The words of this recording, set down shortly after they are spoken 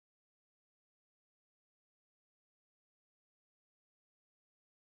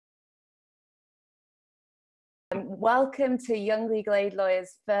Welcome to Young Legal Aid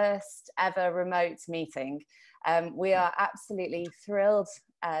Lawyers' first ever remote meeting. We are absolutely thrilled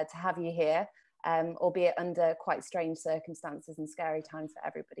to have you here, albeit under quite strange circumstances and scary times for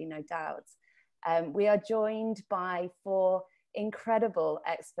everybody, no doubt. We are joined by four incredible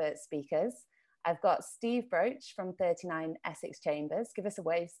expert speakers. I've got Steve Broach from 39 Essex Chambers. Give us a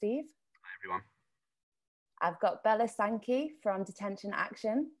wave, Steve. Hi, everyone. I've got Bella Sankey from Detention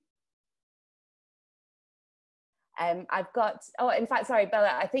Action. I've got, oh, in fact, sorry,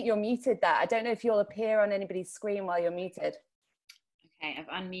 Bella, I think you're muted there. I don't know if you'll appear on anybody's screen while you're muted. Okay, I've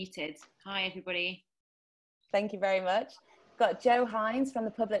unmuted. Hi, everybody. Thank you very much. Got Jo Hines from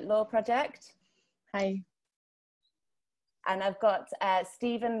the Public Law Project. Hi. And I've got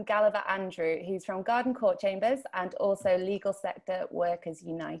Stephen Gallagher Andrew, who's from Garden Court Chambers and also Legal Sector Workers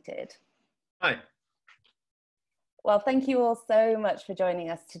United. Hi. Well, thank you all so much for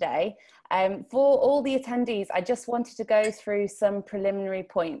joining us today. For all the attendees, I just wanted to go through some preliminary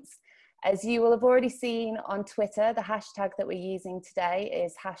points. As you will have already seen on Twitter, the hashtag that we're using today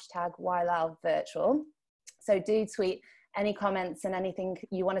is #WhyLalVirtual. So do tweet any comments and anything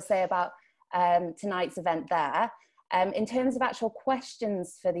you want to say about tonight's event there. In terms of actual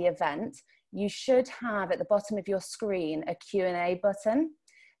questions for the event, you should have at the bottom of your screen a Q&A button.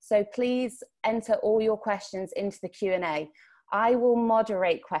 So please enter all your questions into the Q&A. I will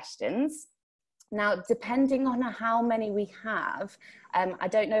moderate questions. Now, depending on how many we have, I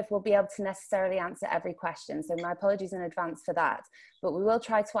don't know if we'll be able to necessarily answer every question, so my apologies in advance for that, but we will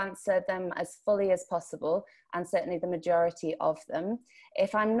try to answer them as fully as possible, and certainly the majority of them.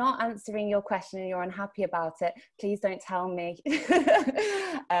 If I'm not answering your question and you're unhappy about it, please don't tell me,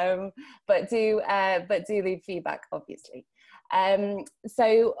 but do leave feedback, obviously.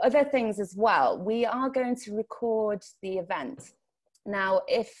 So other things as well, we are going to record the event. Now,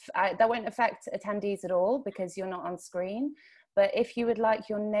 that won't affect attendees at all because you're not on screen, but if you would like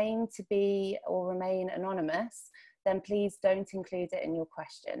your name to be or remain anonymous, then please don't include it in your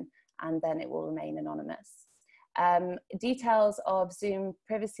question and then it will remain anonymous. Details of Zoom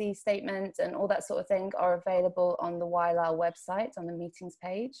privacy statement and all that sort of thing are available on the YLAL website on the meetings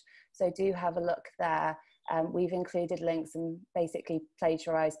page, so do have a look there. We've included links and basically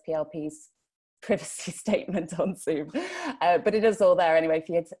plagiarized PLP's privacy statement on Zoom, but it is all there anyway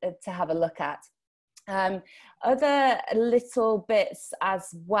for you to have a look at. Other little bits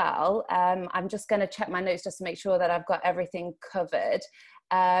as well, I'm just going to check my notes just to make sure that I've got everything covered.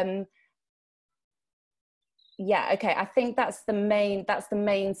 Yeah, okay, I think that's the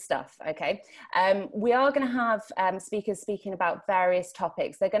main stuff, okay. We are going to have speakers speaking about various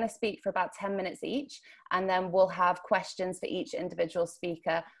topics. They're going to speak for about 10 minutes each, and then we'll have questions for each individual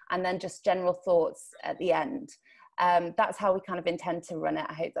speaker, and then just general thoughts at the end. That's how we kind of intend to run it.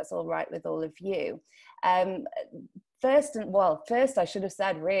 I hope that's all right with all of you. First, I should have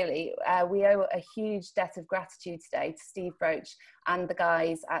said, really, we owe a huge debt of gratitude today to Steve Broach and the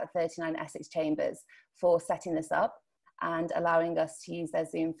guys at 39 Essex Chambers for setting this up and allowing us to use their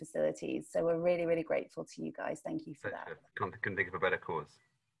Zoom facilities. So we're really, really grateful to you guys. Thank you for that. Couldn't think of a better cause.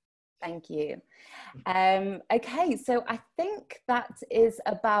 Thank you. Okay, so I think that is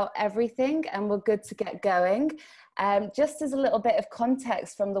about everything and we're good to get going. Just as a little bit of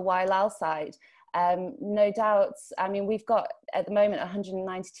context from the YLAL side, no doubt, I mean, we've got at the moment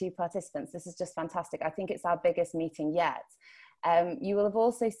 192 participants. This is just fantastic. I think it's our biggest meeting yet. You will have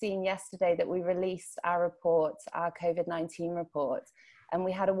also seen yesterday that we released our report, our COVID-19 report, and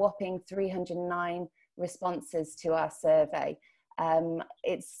we had a whopping 309 responses to our survey.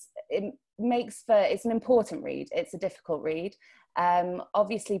 It's an important read. It's a difficult read.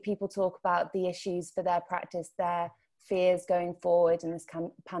 Obviously, people talk about the issues for their practice, their fears going forward in this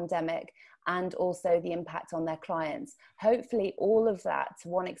pandemic, and also the impact on their clients. Hopefully all of that, to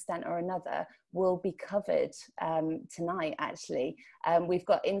one extent or another, will be covered tonight, actually. We've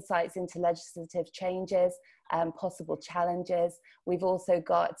got insights into legislative changes, possible challenges. We've also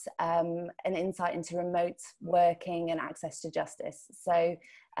got an insight into remote working and access to justice. So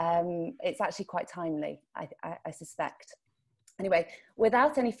it's actually quite timely, I suspect. Anyway,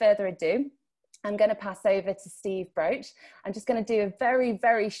 without any further ado, I'm going to pass over to Steve Broach. I'm just going to do a very,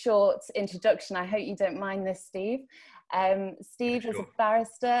 very short introduction. I hope you don't mind this, Steve. Steve is a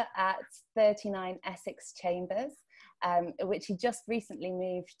barrister at 39 Essex Chambers, which he just recently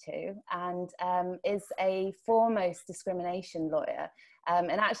moved to, and is a foremost discrimination lawyer. And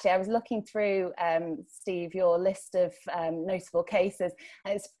actually, I was looking through, Steve, your list of notable cases,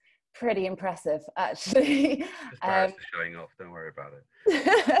 and it's pretty impressive, actually. Just showing off, don't worry about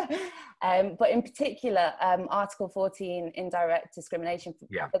it. But in particular, Article 14, indirect discrimination,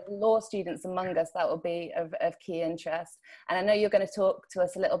 Yeah. for the law students among us, that will be of key interest. And I know you're going to talk to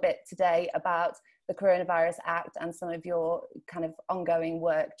us a little bit today about the Coronavirus Act and some of your kind of ongoing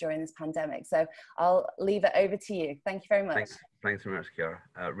work during this pandemic. So I'll leave it over to you. Thank you very much. Thanks very much, Kiara.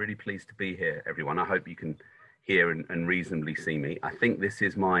 Really pleased to be here, everyone. I hope you can hear and reasonably see me. I think this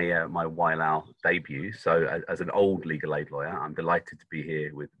is my my YLAL debut. So as an old legal aid lawyer, I'm delighted to be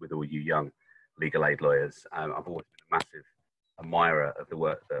here with all you young legal aid lawyers. I've always been a massive admirer of the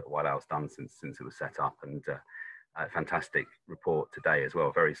work that YLAL's done since it was set up, and a fantastic report today as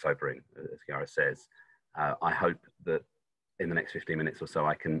well, very sobering, as Kiara says. I hope that in the next 15 minutes or so,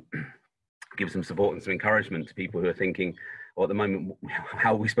 I can give some support and some encouragement to people who are thinking, well, at the moment,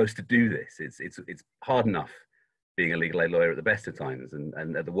 how are we supposed to do this? It's hard enough being a legal aid lawyer at the best of times,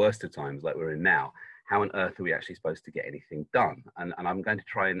 and at the worst of times, like we're in now. How on earth are we actually supposed to get anything done? And I'm going to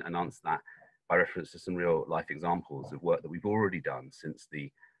try and answer that by reference to some real life examples of work that we've already done since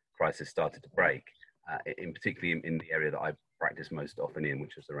the crisis started to break, particularly in the area that I practice most often in,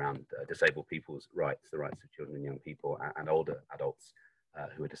 which is around disabled people's rights, the rights of children and young people and older adults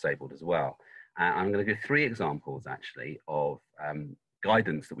who are disabled as well. I'm going to give 3 examples actually of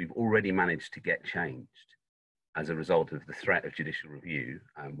guidance that we've already managed to get changed as a result of the threat of judicial review,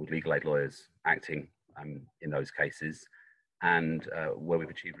 with legal aid lawyers acting in those cases, and where we've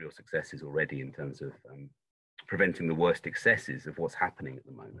achieved real successes already in terms of preventing the worst excesses of what's happening at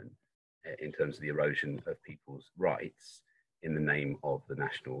the moment in terms of the erosion of people's rights in the name of the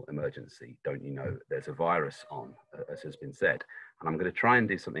national emergency. Don't you know there's a virus on, as has been said. And I'm going to try and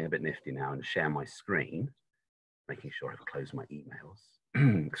do something a bit nifty now and share my screen, making sure I've closed my emails.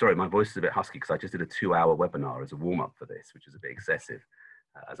 Sorry, my voice is a bit husky because I just did a 2-hour webinar as a warm-up for this, which is a bit excessive,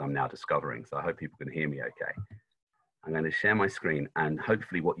 as I'm now discovering. So I hope people can hear me okay. I'm going to share my screen, and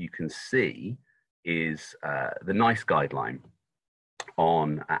hopefully what you can see is the NICE guideline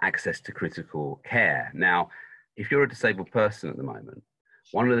on access to critical care. Now, if you're a disabled person at the moment,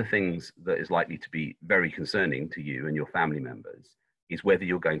 one of the things that is likely to be very concerning to you and your family members is whether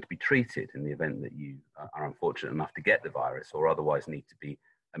you're going to be treated in the event that you are unfortunate enough to get the virus or otherwise need to be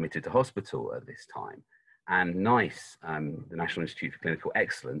admitted to hospital at this time. And NICE, the National Institute for Clinical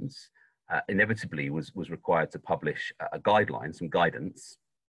Excellence, inevitably was required to publish a guideline, some guidance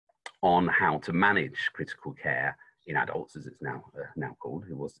on how to manage critical care in adults, as it's now called.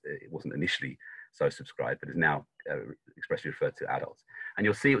 It wasn't initially so subscribed, but is now expressly referred to adults. And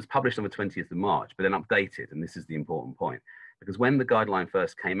you'll see it was published on the 20th of March, but then updated, and this is the important point. Because when the guideline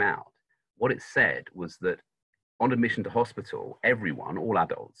first came out, what it said was that on admission to hospital, everyone, all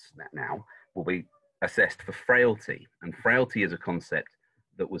adults now, will be assessed for frailty. And frailty is a concept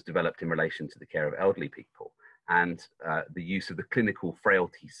that was developed in relation to the care of elderly people. And the use of the clinical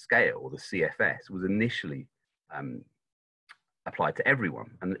frailty scale, or the CFS, was initially applied to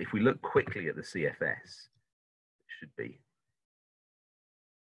everyone. And if we look quickly at the CFS, it should be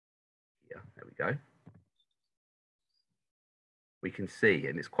here, there we go. We can see,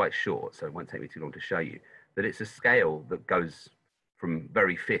 and it's quite short, so it won't take me too long to show you, that it's a scale that goes from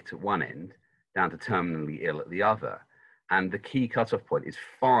very fit at one end down to terminally ill at the other. And the key cutoff point is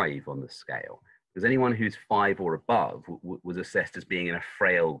 5 on the scale, because anyone who's 5 or above was assessed as being in a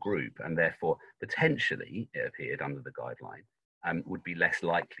frail group, and therefore potentially, it appeared under the guideline, would be less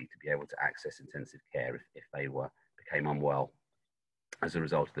likely to be able to access intensive care if they became unwell as a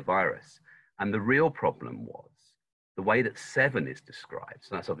result of the virus. And the real problem was the way that 7 is described,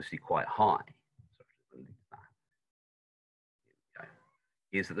 so that's obviously quite high,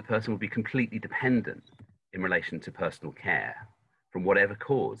 is that the person will be completely dependent in relation to personal care from whatever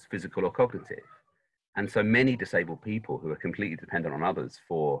cause, physical or cognitive. And so many disabled people who are completely dependent on others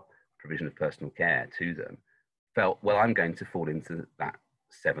for provision of personal care to them felt, well, I'm going to fall into that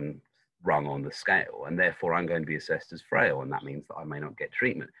 7th rung on the scale, and therefore I'm going to be assessed as frail, and that means that I may not get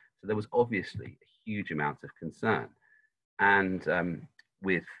treatment. So there was obviously a huge amount of concern. And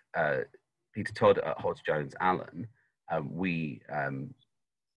with Peter Todd at Hodge Jones Allen, we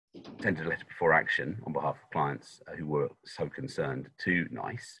sent a letter before action on behalf of clients who were so concerned to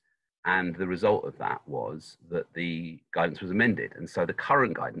NICE. And the result of that was that the guidance was amended. And so the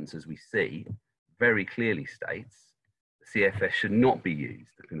current guidance, as we see, very clearly states the CFS should not be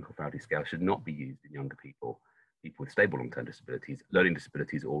used, the clinical frailty scale should not be used in younger people, people with stable long-term disabilities, learning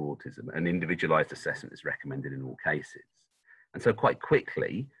disabilities or autism. An individualized assessment is recommended in all cases. And so quite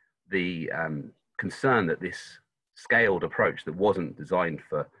quickly, the concern that this scaled approach that wasn't designed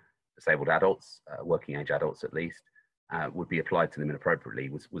for disabled adults, working age adults at least, would be applied to them inappropriately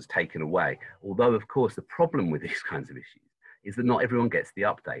was taken away. Although, of course, the problem with these kinds of issues is that not everyone gets the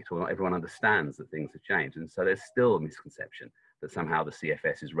update, or not everyone understands that things have changed. And so there's still a misconception that somehow the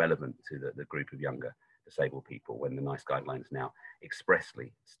CFS is relevant to the group of younger disabled people, when the NICE guidelines now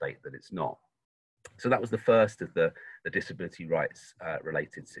expressly state that it's not. So that was the first of the disability rights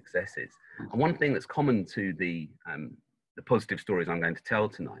related successes. And one thing that's common to the positive stories I'm going to tell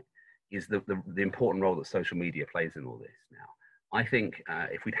tonight is the important role that social media plays in all this now. I think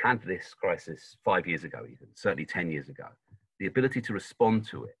if we'd had this crisis 5 years ago, even certainly 10 years ago, the ability to respond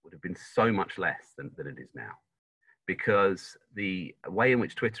to it would have been so much less than it is now. Because the way in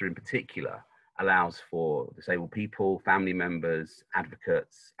which Twitter in particular allows for disabled people, family members,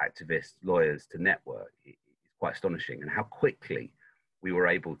 advocates, activists, lawyers to network is quite astonishing. And how quickly we were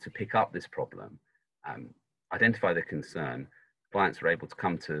able to pick up this problem, identify the concern. Clients were able to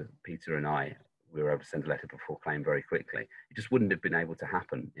come to Peter and I. We were able to send a letter before claim very quickly. It just wouldn't have been able to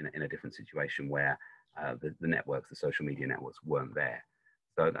happen in a different situation where the networks, the social media networks, weren't there.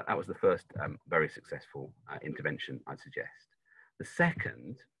 So that was the first very successful intervention, I'd suggest. The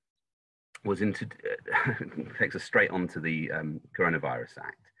second was takes us straight onto the Coronavirus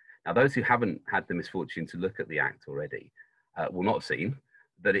Act. Now, those who haven't had the misfortune to look at the Act already will not have seen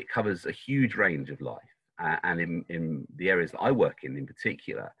that it covers a huge range of life. And in the areas that I work in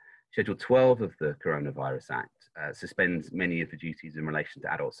particular, Schedule 12 of the Coronavirus Act suspends many of the duties in relation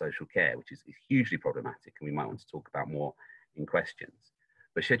to adult social care, which is hugely problematic, and we might want to talk about more in questions.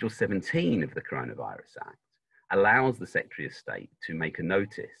 But Schedule 17 of the Coronavirus Act allows the Secretary of State to make a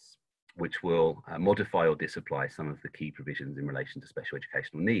notice which will modify or disapply some of the key provisions in relation to special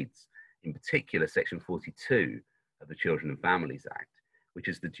educational needs, in particular Section 42 of the Children and Families Act, which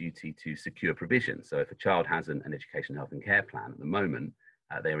is the duty to secure provision. So if a child has an education, health and care plan at the moment,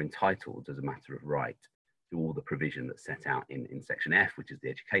 they are entitled as a matter of right to all the provision that's set out in Section F, which is the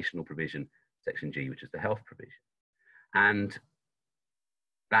educational provision, Section G, which is the health provision. And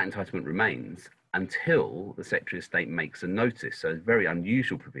that entitlement remains until the Secretary of State makes a notice. So it's a very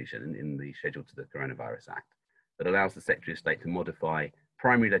unusual provision in the schedule to the Coronavirus Act that allows the Secretary of State to modify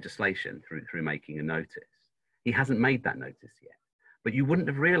primary legislation through making a notice. He hasn't made that notice yet. But you wouldn't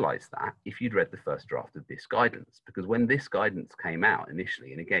have realized that if you'd read the first draft of this guidance, because when this guidance came out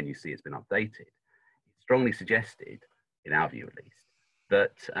initially, and again, you see it's been updated, it strongly suggested, in our view at least,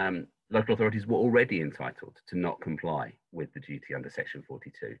 that local authorities were already entitled to not comply with the duty under Section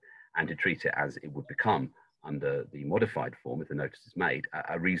 42 and to treat it as it would become under the modified form, if the notice is made,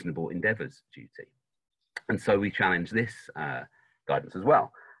 a reasonable endeavours duty. And so we challenged this guidance as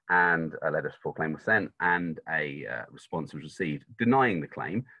well. And a letter for claim was sent, and a response was received denying the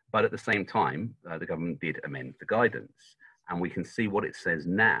claim. But at the same time, the government did amend the guidance. And we can see what it says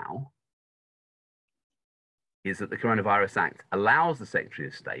now is that the Coronavirus Act allows the Secretary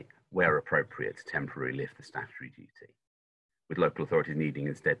of State, where appropriate, to temporarily lift the statutory duty, with local authorities needing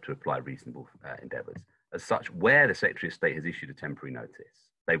instead to apply reasonable endeavours. As such, where the Secretary of State has issued a temporary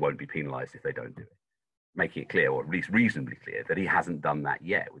notice, they won't be penalised if they don't do it, making it clear, or at least reasonably clear, that he hasn't done that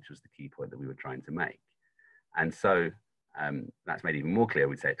yet, which was the key point that we were trying to make. And so that's made even more clear.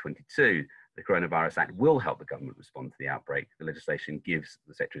 We'd say at 22, the Coronavirus Act will help the government respond to the outbreak. The legislation gives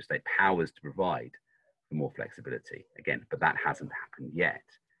the Secretary of State powers to provide for more flexibility. Again, but that hasn't happened yet.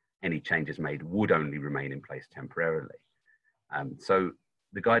 Any changes made would only remain in place temporarily. So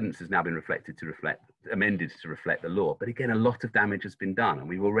the guidance has now been amended to reflect the law. But again, a lot of damage has been done. And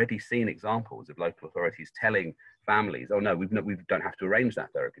we've already seen examples of local authorities telling families, oh no, we don't have to arrange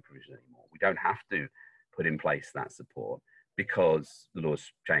that therapy provision anymore. We don't have to put in place that support because the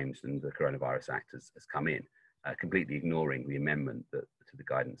law's changed and the Coronavirus Act has come in, completely ignoring the amendment to the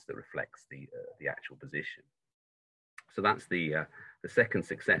guidance that reflects the actual position. So that's the second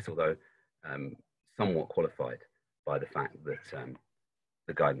success, although somewhat qualified by the fact that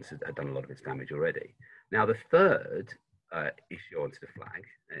the guidance had done a lot of its damage already. Now, the third issue I wanted to flag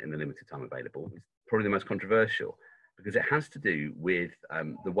in the limited time available is probably the most controversial, because it has to do with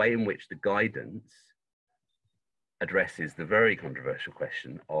the way in which the guidance addresses the very controversial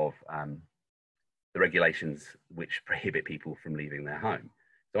question of the regulations which prohibit people from leaving their home.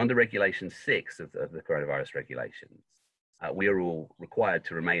 So under Regulation 6 of the coronavirus regulations, we are all required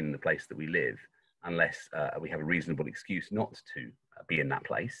to remain in the place that we live unless we have a reasonable excuse not to be in that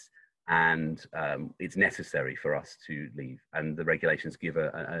place, and it's necessary for us to leave. And the regulations give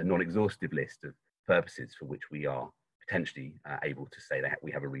a non-exhaustive list of purposes for which we are potentially able to say that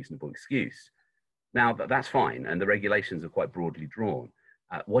we have a reasonable excuse. Now, that's fine, and the regulations are quite broadly drawn.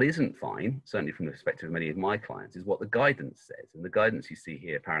 What isn't fine, certainly from the perspective of many of my clients, is what the guidance says. And the guidance you see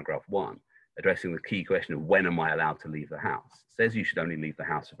here, paragraph 1, addressing the key question of when am I allowed to leave the house, says you should only leave the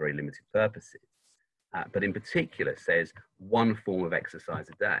house for very limited purposes. but in particular says one form of exercise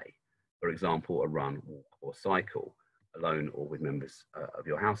a day. For example, a run, walk, or cycle, alone or with members of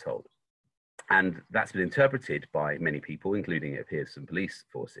your household. And that's been interpreted by many people, including, it appears, some police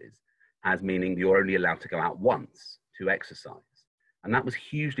forces, as meaning you're only allowed to go out once to exercise. And that was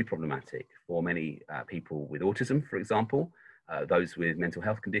hugely problematic for many people with autism, for example, those with mental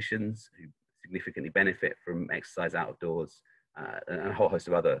health conditions who significantly benefit from exercise out of doors, and a whole host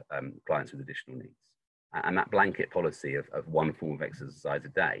of other clients with additional needs. And that blanket policy of one form of exercise a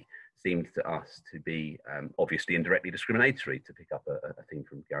day seemed to us to be obviously indirectly discriminatory, to pick up a theme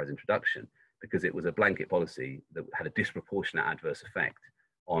from Gary's introduction, because it was a blanket policy that had a disproportionate adverse effect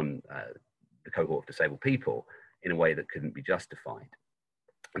on the cohort of disabled people in a way that couldn't be justified.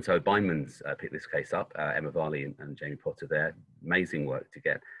 And so Bindman's picked this case up, Emma Varley and Jamie Potter there, amazing work to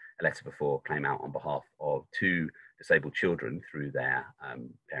get a letter before claim out on behalf of 2 disabled children through their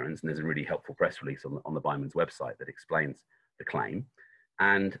parents. And there's a really helpful press release on the Bindman's website that explains the claim.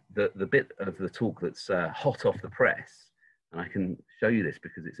 And the bit of the talk that's hot off the press, and I can show you this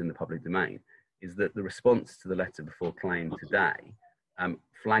because it's in the public domain, is that the response to the letter before claim today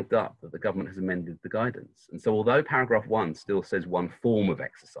flagged up that the government has amended the guidance. And so although paragraph 1 still says one form of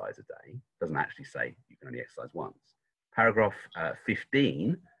exercise a day, doesn't actually say you can only exercise once, paragraph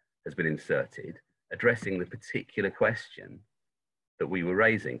 15 has been inserted addressing the particular question that we were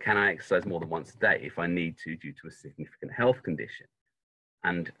raising. Can I exercise more than once a day if I need to due to a significant health condition?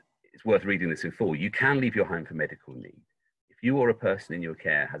 And it's worth reading this in full. You can leave your home for medical need. If you or a person in your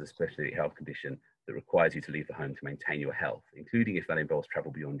care has a specific health condition that requires you to leave the home to maintain your health, including if that involves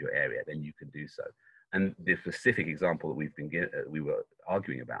travel beyond your area, then you can do so. And the specific example that we were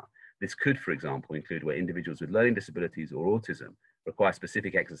arguing about, this could, for example, include where individuals with learning disabilities or autism require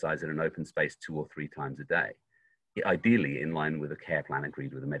specific exercise in an open space 2 or 3 times a day, ideally in line with a care plan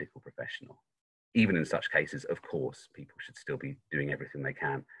agreed with a medical professional. Even in such cases, of course, people should still be doing everything they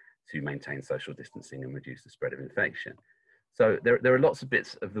can to maintain social distancing and reduce the spread of infection. So there are lots of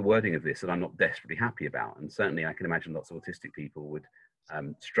bits of the wording of this that I'm not desperately happy about. And certainly I can imagine lots of autistic people would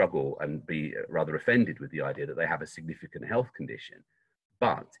struggle and be rather offended with the idea that they have a significant health condition.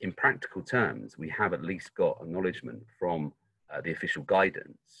 But in practical terms, we have at least got acknowledgement from the official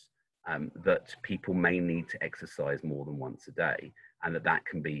guidance that people may need to exercise more than once a day, and that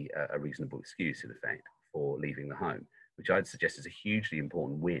can be a reasonable excuse, in effect, for leaving the home, which I'd suggest is a hugely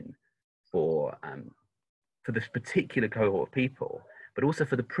important win for this particular cohort of people, but also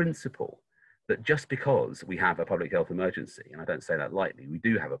for the principle that just because we have a public health emergency, and I don't say that lightly, we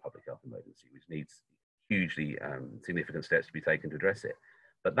do have a public health emergency, which needs hugely significant steps to be taken to address it.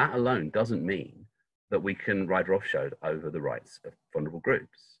 But that alone doesn't mean that we can ride roughshod over the rights of vulnerable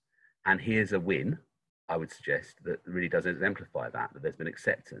groups. And here's a win, I would suggest, that really does exemplify that there's been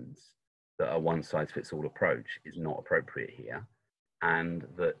acceptance that a one-size-fits-all approach is not appropriate here, and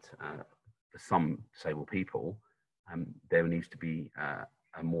that for some disabled people, there needs to be a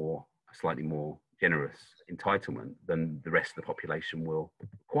slightly more generous entitlement than the rest of the population will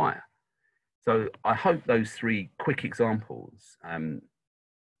require. So I hope those 3 quick examples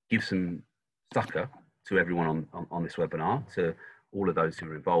give some succor to everyone on this webinar, to all of those who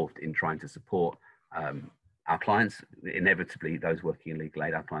are involved in trying to support our clients. Inevitably, those working in legal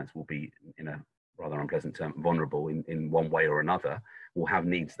aid, our clients will be, in a rather unpleasant term, vulnerable in one way or another, will have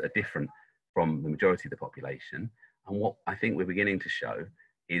needs that are different from the majority of the population. And what I think we're beginning to show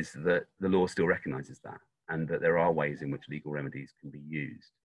is that the law still recognises that, and that there are ways in which legal remedies can be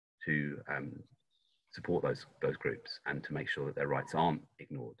used to support those groups and to make sure that their rights aren't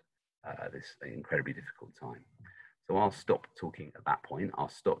ignored at this incredibly difficult time. So I'll stop talking at that point. I'll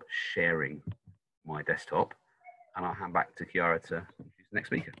stop sharing my desktop, and I'll hand back to Chiara to introduce the next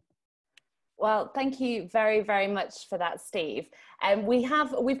speaker. Well, thank you very, very much for that, Steve.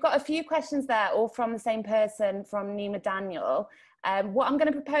 We've got a few questions there, all from the same person, from Nima Daniel. What I'm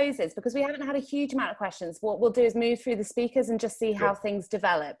going to propose is, because we haven't had a huge amount of questions, what we'll do is move through the speakers and just see how things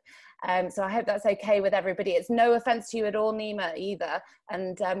develop. So I hope that's okay with everybody. It's no offense to you at all, Nima, either.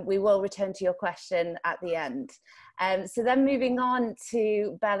 And we will return to your question at the end. So then moving on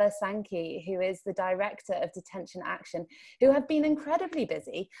to Bella Sankey, who is the Director of Detention Action, who have been incredibly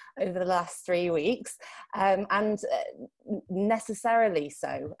busy over the last 3 weeks, and necessarily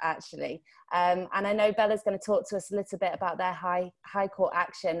so, actually. And I know Bella's going to talk to us a little bit about their High Court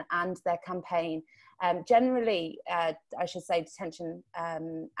action and their campaign. Generally, I should say, detention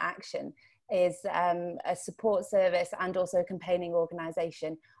action is a support service and also a campaigning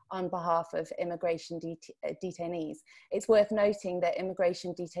organisation on behalf of immigration detainees. It's worth noting that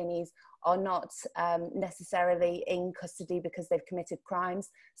immigration detainees are not necessarily in custody because they've committed crimes.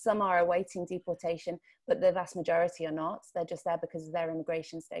 Some are awaiting deportation, but the vast majority are not. They're just there because of their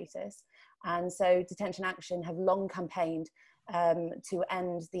immigration status. And so Detention Action have long campaigned to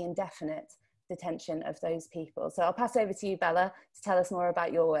end the indefinite detention of those people. So I'll pass over to you, Bella, to tell us more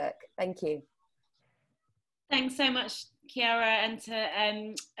about your work. Thank you. Thanks so much, Chiara, and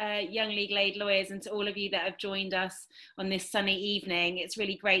to Young Legal Aid lawyers and to all of you that have joined us on this sunny evening. It's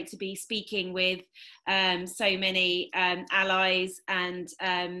really great to be speaking with so many allies and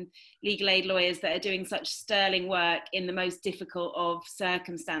legal aid lawyers that are doing such sterling work in the most difficult of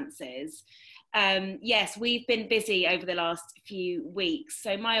circumstances. Yes, we've been busy over the last few weeks.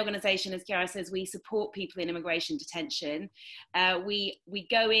 So my organisation, as Chiara says, we support people in immigration detention. We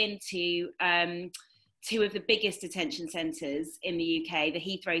go into two of the biggest detention centres in the UK, the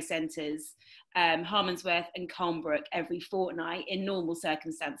Heathrow centres, Harmondsworth and Colnbrook, every fortnight in normal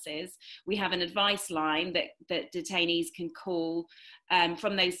circumstances. We have an advice line that detainees can call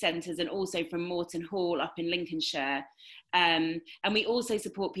from those centres, and also from Moreton Hall up in Lincolnshire. And we also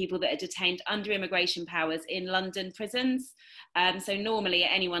support people that are detained under immigration powers in London prisons. So normally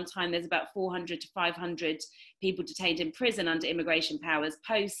at any one time, there's about 400 to 500 people detained in prison under immigration powers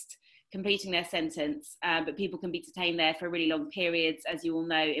post completing their sentence, but people can be detained there for really long periods. As you all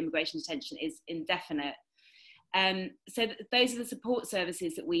know, immigration detention is indefinite. So those are the support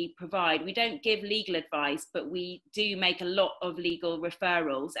services that we provide. We don't give legal advice, but we do make a lot of legal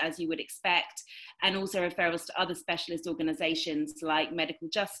referrals, as you would expect, and also referrals to other specialist organisations like medical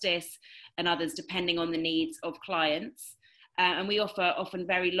justice and others, depending on the needs of clients. And we offer often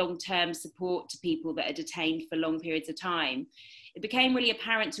very long-term support to people that are detained for long periods of time. It became really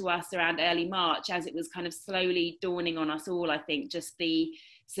apparent to us around early March, as it was kind of slowly dawning on us all, I think, just the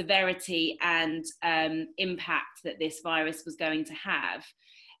severity and impact that this virus was going to have,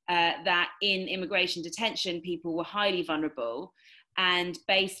 that in immigration detention, people were highly vulnerable. And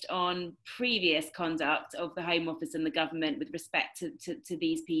based on previous conduct of the Home Office and the government with respect to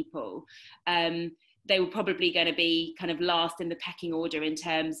these people, they were probably going to be kind of last in the pecking order in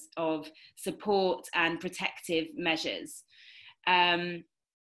terms of support and protective measures.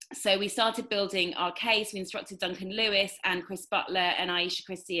 So we started building our case. We instructed Duncan Lewis and Chris Butler and Aisha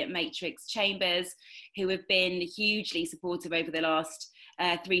Christie at Matrix Chambers, who have been hugely supportive over the last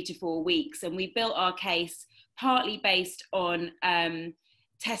 3 to 4 weeks. And we built our case partly based on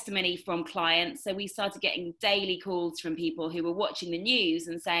testimony from clients. So we started getting daily calls from people who were watching the news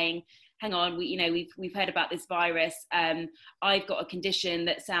and saying, hang on, we've heard about this virus. I've got a condition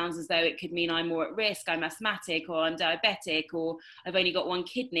that sounds as though it could mean I'm more at risk. I'm asthmatic, or I'm diabetic, or I've only got one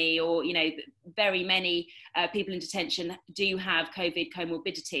kidney, or, very many people in detention do have COVID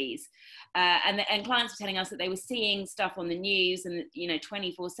comorbidities. And clients were telling us that they were seeing stuff on the news and,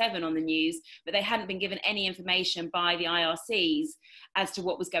 24/7 on the news, but they hadn't been given any information by the IRCs as to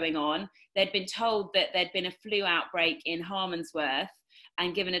what was going on. They'd been told that there'd been a flu outbreak in Harmondsworth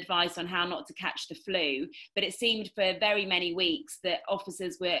and given advice on how not to catch the flu. But it seemed for very many weeks that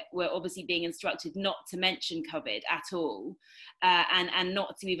officers were obviously being instructed not to mention COVID at all, and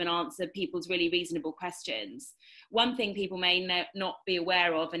not to even answer people's really reasonable questions. One thing people may not be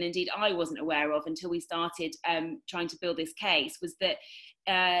aware of, and indeed I wasn't aware of until we started trying to build this case, was that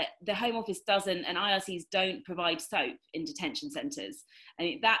the Home Office doesn't, and IRCs don't provide soap in detention centres. I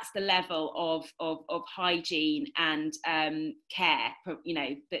mean, that's the level of hygiene and care,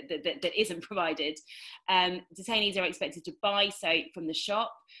 that isn't provided. Detainees are expected to buy soap from the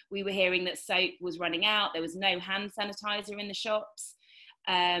shop. We were hearing that soap was running out. There was no hand sanitizer in the shops.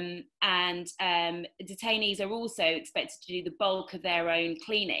 And detainees are also expected to do the bulk of their own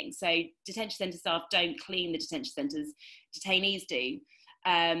cleaning. So detention centre staff don't clean the detention centres, detainees do.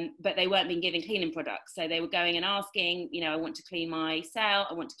 But they weren't being given cleaning products. So they were going and asking, I want to clean my cell,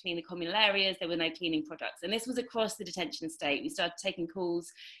 I want to clean the communal areas. There were no cleaning products. And this was across the detention estate. We started taking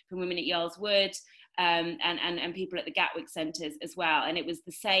calls from women at Yarl's Wood, and people at the Gatwick centres as well. And it was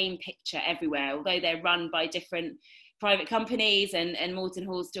the same picture everywhere. Although they're run by different private companies and Moreton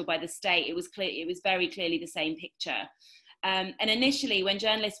Hall still by the state, it was very clearly the same picture. And initially, when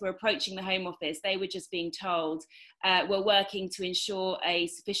journalists were approaching the Home Office, they were just being told, we're working to ensure a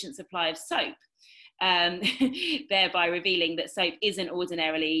sufficient supply of soap, thereby revealing that soap isn't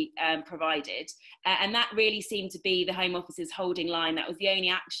ordinarily provided. And that really seemed to be the Home Office's holding line. That was the only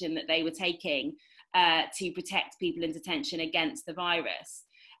action that they were taking to protect people in detention against the virus.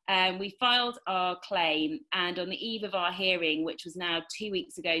 We filed our claim, and on the eve of our hearing, which was now 2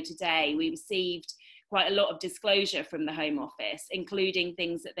 weeks ago today, we received quite a lot of disclosure from the Home Office, including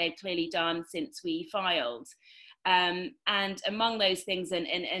things that they've clearly done since we filed. And among those things, and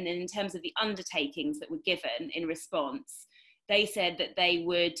in terms of the undertakings that were given in response, they said that they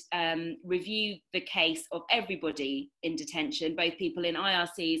would review the case of everybody in detention, both people in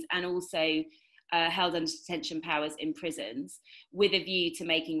IRCs and also held under detention powers in prisons, with a view to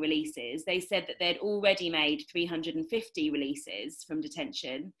making releases. They said that they'd already made 350 releases from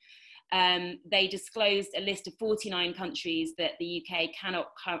detention. They disclosed a list of 49 countries that the UK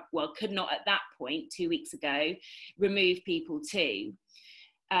could not at that point 2 weeks ago remove people to.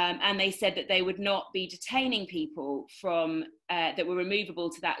 And they said that they would not be detaining people from that were removable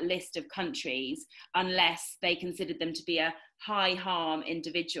to that list of countries unless they considered them to be a high harm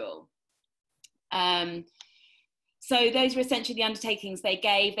individual. So those were essentially the undertakings they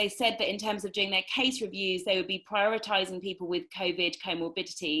gave. They said that in terms of doing their case reviews, they would be prioritising people with COVID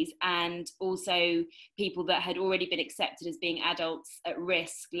comorbidities and also people that had already been accepted as being adults at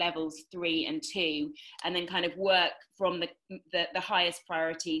risk levels 3 and 2, and then kind of work from the highest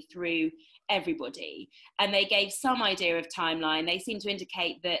priority through everybody. And they gave some idea of timeline. They seemed to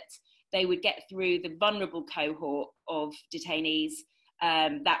indicate that they would get through the vulnerable cohort of detainees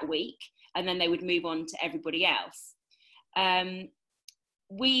that week, and then they would move on to everybody else. Our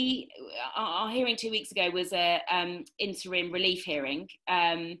hearing 2 weeks ago was a interim relief hearing,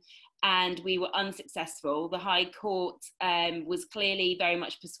 and we were unsuccessful. The High Court was clearly very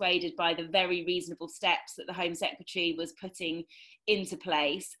much persuaded by the very reasonable steps that the Home Secretary was putting into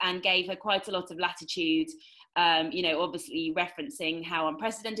place, and gave her quite a lot of latitude, obviously referencing how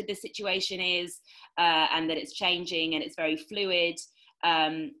unprecedented this situation is, and that it's changing and it's very fluid.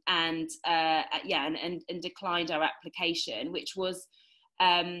 And declined our application, which was,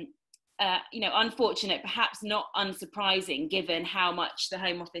 unfortunate, perhaps not unsurprising, given how much the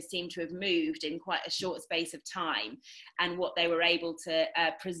Home Office seemed to have moved in quite a short space of time, and what they were able to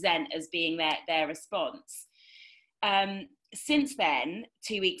present as being their response. Since then,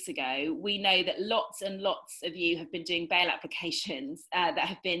 2 weeks ago, we know that lots and lots of you have been doing bail applications that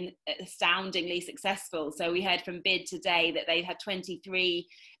have been astoundingly successful. So we heard from BID today that they've had 23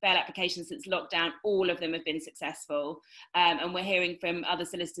 bail applications since lockdown. All of them have been successful. And we're hearing from other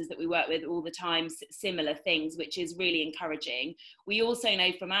solicitors that we work with all the time similar things, which is really encouraging. We also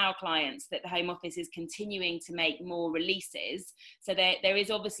know from our clients that the Home Office is continuing to make more releases. So there is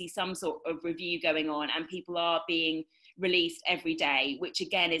obviously some sort of review going on, and people are being released every day, which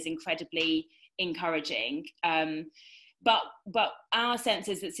again is incredibly encouraging. But our sense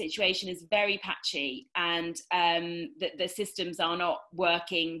is that the situation is very patchy, and that the systems are not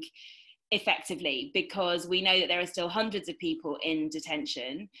working effectively, because we know that there are still hundreds of people in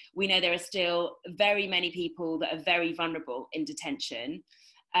detention. We know there are still very many people that are very vulnerable in detention.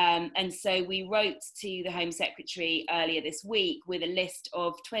 And so we wrote to the Home Secretary earlier this week with a list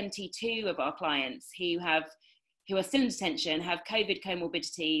of 22 of our clients who are still in detention, have COVID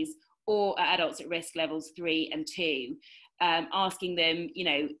comorbidities, or are adults at risk levels 3 and 2, asking them,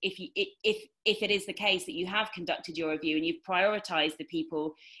 if it is the case that you have conducted your review and you've prioritised the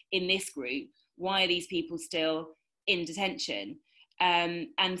people in this group, why are these people still in detention?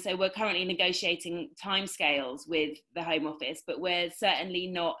 And so we're currently negotiating timescales with the Home Office, but we're certainly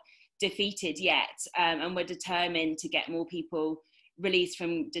not defeated yet, and we're determined to get more people released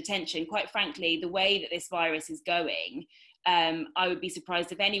from detention. Quite frankly, the way that this virus is going, I would be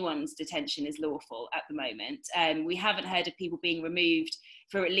surprised if anyone's detention is lawful at the moment. We haven't heard of people being removed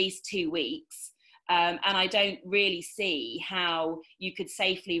for at least 2 weeks. And I don't really see how you could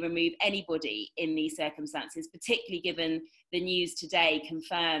safely remove anybody in these circumstances, particularly given the news today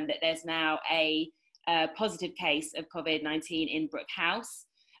confirmed that there's now a positive case of COVID-19 in Brook House.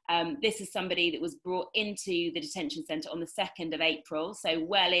 This is somebody that was brought into the detention centre on the 2nd of April, so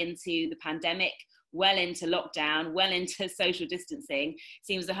well into the pandemic, well into lockdown, well into social distancing.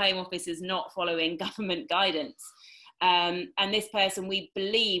 Seems the Home Office is not following government guidance. And this person, we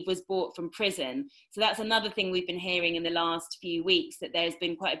believe, was brought from prison. So that's another thing we've been hearing in the last few weeks, that there's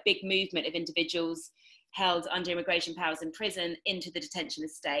been quite a big movement of individuals held under immigration powers in prison into the detention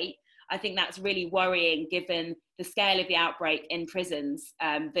estate. I think that's really worrying, given the scale of the outbreak in prisons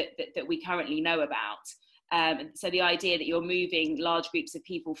that we currently know about. So the idea that you're moving large groups of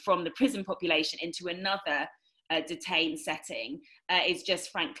people from the prison population into another detained setting is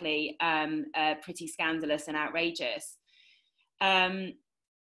just frankly pretty scandalous and outrageous.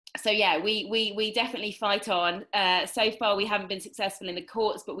 So yeah, we definitely fight on. So far we haven't been successful in the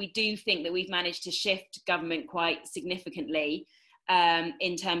courts, but we do think that we've managed to shift government quite significantly.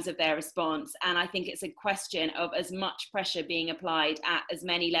 in terms of their response. And I think it's a question of as much pressure being applied at as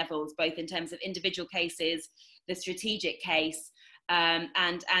many levels, both in terms of individual cases, the strategic case,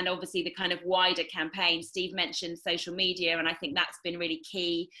 and obviously the kind of wider campaign. Steve mentioned social media, and I think that's been really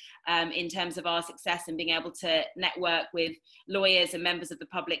key in terms of our success and being able to network with lawyers and members of the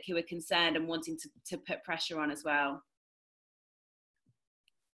public who are concerned and wanting to put pressure on as well.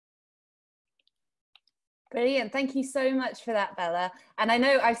 Brilliant. Thank you so much for that, Bella. And I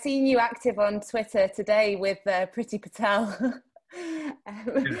know I've seen you active on Twitter today with Priti Patel.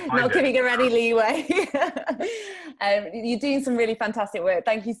 Not giving her any leeway. You're doing some really fantastic work.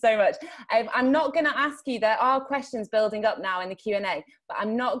 Thank you so much. I'm not going to ask you. There are questions building up now in the Q&A, but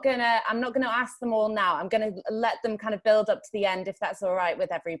I'm not gonna ask them all now. I'm going to let them kind of build up to the end, if that's all right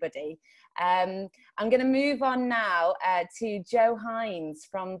with everybody. I'm going to move on now to Jo Hines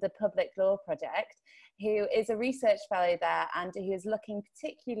from the Public Law Project, who is a research fellow there and who is looking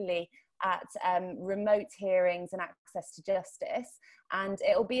particularly at remote hearings and access to justice. And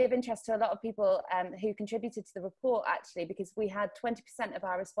it will be of interest to a lot of people who contributed to the report, actually, because we had 20% of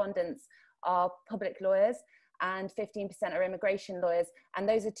our respondents are public lawyers and 15% are immigration lawyers. And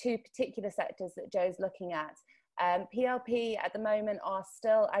those are two particular sectors that Jo's looking at. PLP at the moment are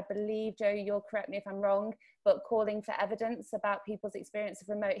still, I believe, Jo, you'll correct me if I'm wrong, but calling for evidence about people's experience of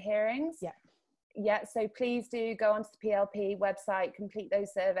remote hearings. Yeah. Yeah, so please do go onto the PLP website, complete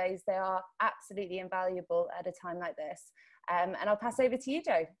those surveys. They are absolutely invaluable at a time like this. And I'll pass over to you,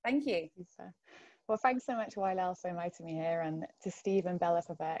 Jo. Thank you. Well, thanks so much, Wailal, for inviting me here, and to Steve and Bella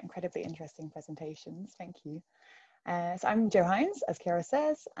for their incredibly interesting presentations. Thank you. So I'm Jo Hines, as Ciara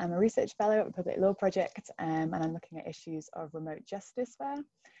says. I'm a research fellow at the Public Law Project, and I'm looking at issues of remote justice there.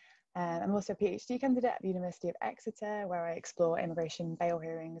 I'm also a PhD candidate at the University of Exeter, where I explore immigration bail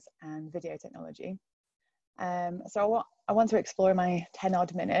hearings and video technology. So what I want to explore in my 10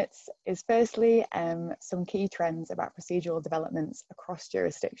 odd minutes is firstly some key trends about procedural developments across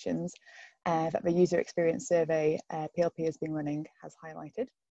jurisdictions that the user experience survey PLP has been running has highlighted.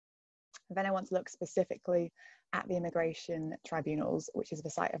 And then I want to look specifically at the immigration tribunals, which is the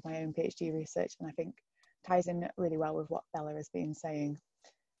site of my own PhD research, and I think ties in really well with what Bella has been saying.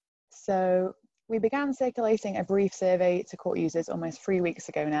 So we began circulating a brief survey to court users almost 3 weeks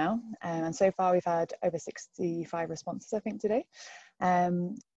ago now, and so far we've had over 65 responses, I think, today.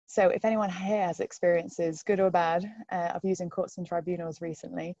 So if anyone here has experiences, good or bad, of using courts and tribunals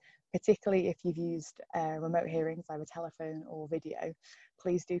recently, particularly if you've used remote hearings, either telephone or video,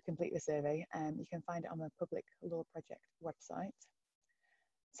 please do complete the survey. You can find it on the Public Law Project website.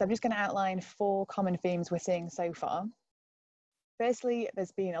 So I'm just going to outline 4 common themes we're seeing so far. Firstly,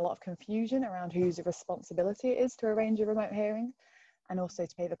 there's been a lot of confusion around whose responsibility it is to arrange a remote hearing and also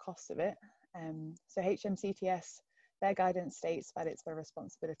to pay the cost of it. So HMCTS, their guidance states that it's the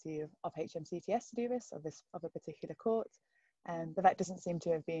responsibility of HMCTS to do this, of a particular court, but that doesn't seem to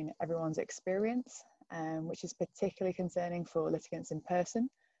have been everyone's experience, which is particularly concerning for litigants in person.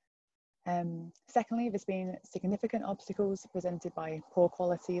 Secondly, there's been significant obstacles presented by poor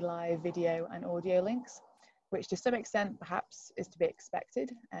quality live video and audio links, which to some extent perhaps is to be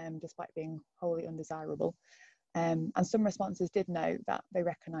expected, despite being wholly undesirable. And some responses did note that they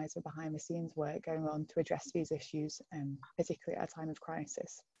recognise the behind the scenes work going on to address these issues, particularly at a time of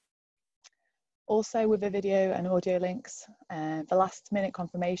crisis. Also with the video and audio links, the last minute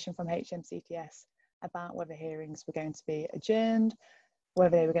confirmation from HMCTS about whether hearings were going to be adjourned,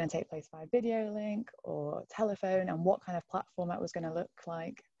 whether they were going to take place via video link or telephone, and what kind of platform that was going to look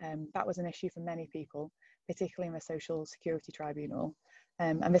like, that was an issue for many people, particularly in the Social Security Tribunal.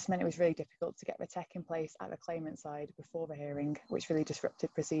 And this meant it was really difficult to get the tech in place at the claimant side before the hearing, which really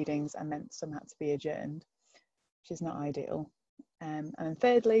disrupted proceedings and meant some had to be adjourned, which is not ideal. And then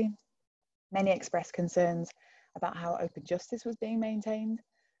thirdly, many expressed concerns about how open justice was being maintained.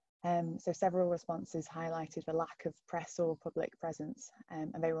 So several responses highlighted the lack of press or public presence,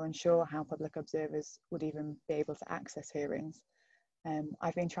 and they were unsure how public observers would even be able to access hearings.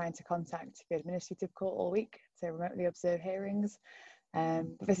 I've been trying to contact the administrative court all week to remotely observe hearings.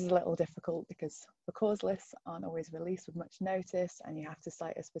 But this is a little difficult because the cause lists aren't always released with much notice, and you have to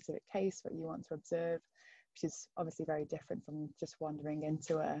cite a specific case that you want to observe, which is obviously very different from just wandering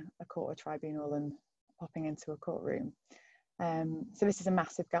into a court or tribunal and popping into a courtroom. So this is a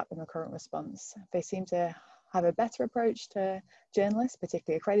massive gap in the current response. They seem to have a better approach to journalists,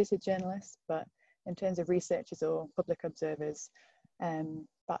 particularly accredited journalists, but in terms of researchers or public observers,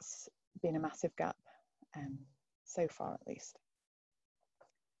 that's been a massive gap so far at least.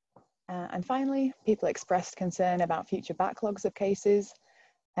 And finally, people expressed concern about future backlogs of cases.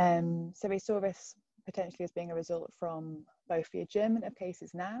 So they saw this potentially as being a result from both the adjournment of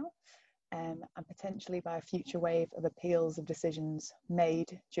cases now and potentially by a future wave of appeals of decisions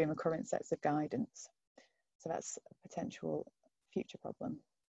made during the current sets of guidance. So that's a potential future problem.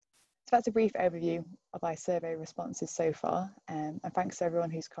 So that's a brief overview of our survey responses so far, and thanks to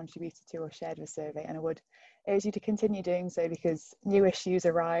everyone who's contributed to or shared the survey, and I would urge you to continue doing so because new issues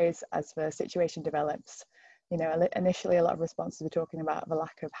arise as the situation develops. You know, initially a lot of responses were talking about the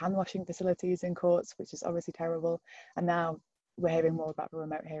lack of hand washing facilities in courts, which is obviously terrible, and now we're hearing more about the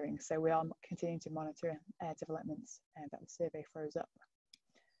remote hearings. So we are continuing to monitor developments that the survey throws up.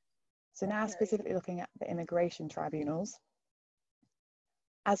 So now specifically looking at the immigration tribunals.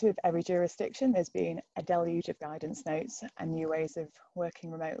 As with every jurisdiction, there's been a deluge of guidance notes and new ways of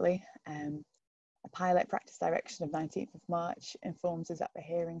working remotely. A pilot practice direction of 19th of March informs us that the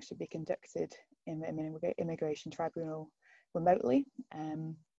hearing should be conducted in the immigration tribunal remotely,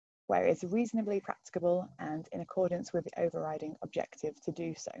 where it is reasonably practicable and in accordance with the overriding objective to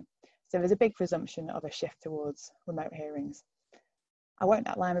do so. So there's a big presumption of a shift towards remote hearings. I won't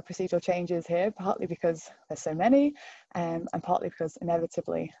outline the procedural changes here, partly because there's so many, and partly because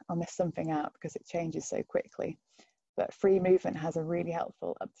inevitably I'll miss something out because it changes so quickly. But Free Movement has a really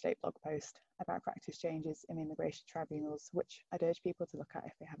helpful up-to-date blog post about practice changes in immigration tribunals, which I'd urge people to look at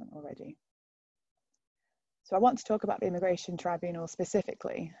if they haven't already. So I want to talk about the immigration tribunal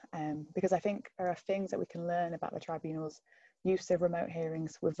specifically, because I think there are things that we can learn about the tribunal's use of remote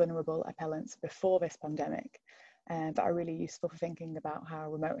hearings with vulnerable appellants before this pandemic, that are really useful for thinking about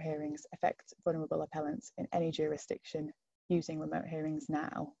how remote hearings affect vulnerable appellants in any jurisdiction using remote hearings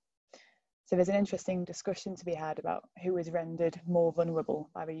now. So there's an interesting discussion to be had about who is rendered more vulnerable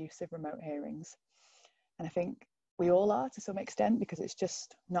by the use of remote hearings. And I think we all are to some extent because it's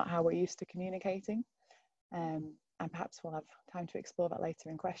just not how we're used to communicating. And perhaps we'll have time to explore that later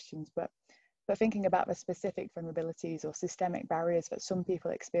in questions, but thinking about the specific vulnerabilities or systemic barriers that some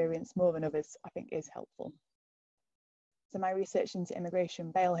people experience more than others, I think is helpful. So my research into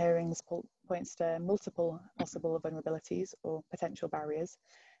immigration bail hearings points to multiple possible vulnerabilities or potential barriers,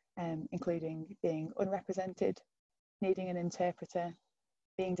 including being unrepresented, needing an interpreter,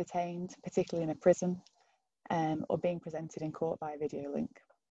 being detained, particularly in a prison, or being presented in court via video link.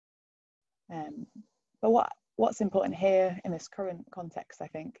 But what's important here in this current context, I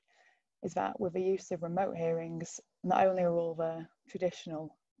think, is that with the use of remote hearings, not only are all the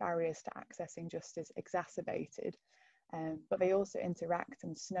traditional barriers to accessing justice exacerbated, but they also interact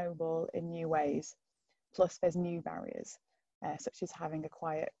and snowball in new ways. Plus there's new barriers, such as having a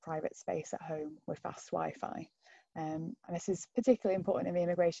quiet private space at home with fast Wi-Fi. And this is particularly important in the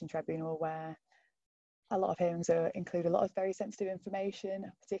immigration tribunal, where a lot of hearings include a lot of very sensitive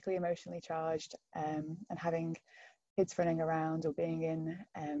information, particularly emotionally charged, and having kids running around or being in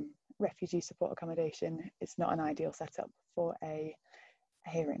refugee support accommodation is not an ideal setup for a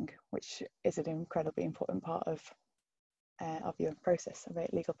hearing, which is an incredibly important part of your process, of a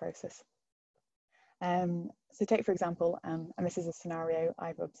legal process. So take, for example, and this is a scenario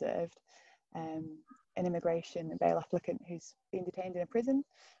I've observed, an immigration bail applicant who's been detained in a prison,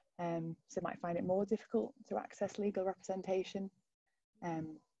 so might find it more difficult to access legal representation.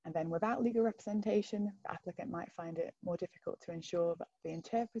 And then without legal representation, the applicant might find it more difficult to ensure that the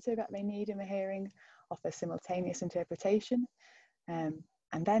interpreter that they need in the hearing offers simultaneous interpretation.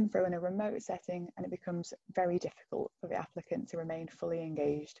 And then throw in a remote setting, and it becomes very difficult for the applicant to remain fully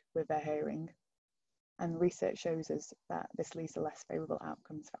engaged with their hearing. And research shows us that this leads to less favourable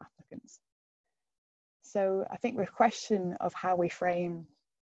outcomes for applicants. So I think the question of how we frame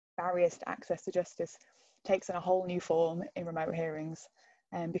barriers to access to justice takes on a whole new form in remote hearings,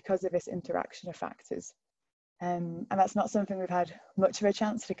 because of this interaction of factors. And that's not something we've had much of a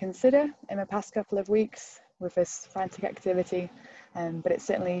chance to consider in the past couple of weeks with this frantic activity, but it's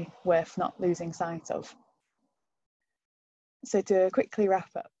certainly worth not losing sight of. So to quickly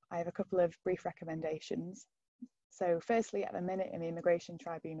wrap up, I have a couple of brief recommendations. So firstly, at the minute in the immigration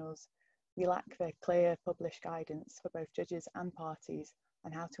tribunals, we lack the clear published guidance for both judges and parties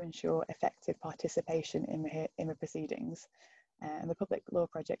on how to ensure effective participation in the proceedings. And the Public Law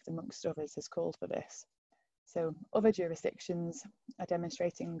Project, amongst others, has called for this. So other jurisdictions are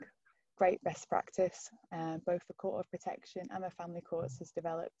demonstrating great best practice. Both the Court of Protection and the Family Courts has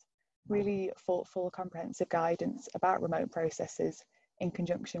developed really thoughtful, comprehensive guidance about remote processes in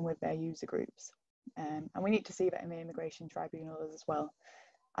conjunction with their user groups. And we need to see that in the immigration tribunals as well.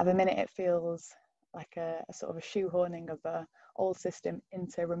 At the minute, it feels like a sort of a shoehorning of the old system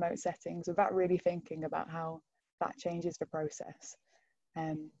into remote settings without really thinking about how that changes the process.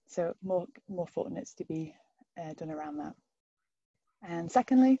 So more thought needs to be done around that. And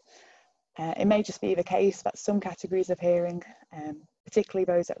secondly, It may just be the case that some categories of hearing, particularly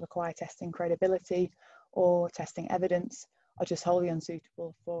those that require testing credibility or testing evidence, are just wholly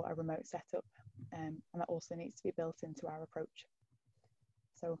unsuitable for a remote setup, and that also needs to be built into our approach.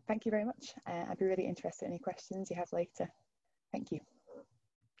 So thank you very much. I'd be really interested in any questions you have later. Thank you.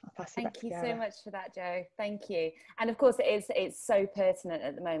 I'll pass you back to Thank you Chiara. so much for that, Jo. Thank you. And of course, it's so pertinent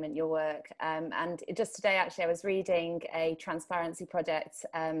at the moment, your work. And just today, actually, I was reading a Transparency Project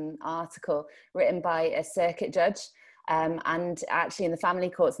article written by a circuit judge, and actually in the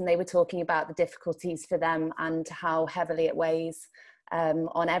family courts, and they were talking about the difficulties for them and how heavily it weighs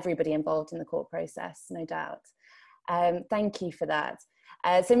on everybody involved in the court process, no doubt. Thank you for that.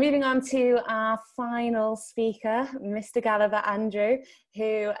 So moving on to our final speaker, Mr. Gallagher Andrew,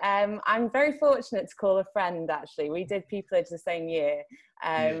 who I'm very fortunate to call a friend, actually. We did pupillage the same year,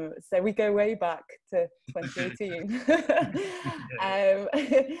 so we go way back to 2018.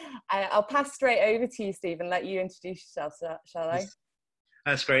 I'll pass straight over to you, Steve, and let you introduce yourself, shall I?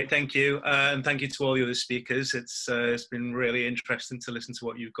 That's great, thank you. And thank you to all the other speakers. It's been really interesting to listen to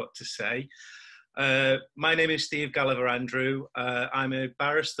what you've got to say. My name is Steve Gallagher Andrew. I'm a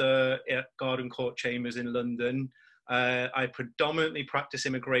barrister at Garden Court Chambers in London. I predominantly practice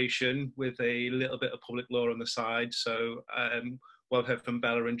immigration with a little bit of public law on the side. So what I've heard from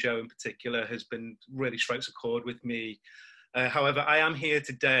Bella and Jo in particular has been really strikes a chord with me. However, I am here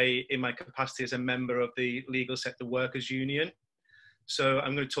today in my capacity as a member of the Legal Sector Workers Union. So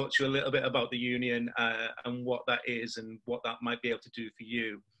I'm going to talk to you a little bit about the union and what that is and what that might be able to do for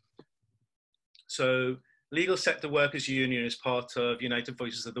you. So Legal Sector Workers Union is part of United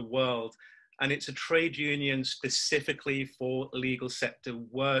Voices of the World, and it's a trade union specifically for legal sector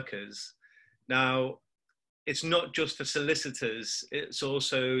workers. Now, it's not just for solicitors, it's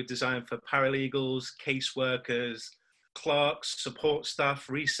also designed for paralegals, caseworkers, clerks, support staff,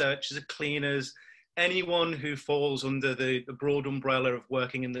 researchers, cleaners, anyone who falls under the broad umbrella of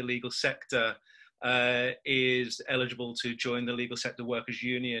working in the legal sector is eligible to join the Legal Sector Workers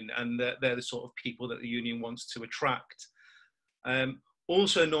Union, and they're the sort of people that the union wants to attract.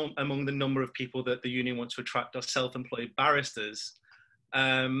 Also among the number of people that the union wants to attract are self-employed barristers,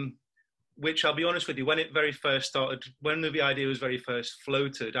 which I'll be honest with you, when it very first started, when the idea was very first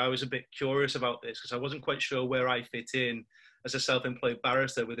floated, I was a bit curious about this because I wasn't quite sure where I fit in as a self-employed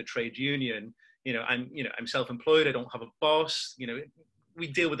barrister with a trade union. I'm self-employed, I don't have a boss, we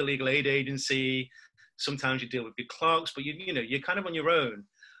deal with the legal aid agency. Sometimes you deal with your clerks, but you're kind of on your own.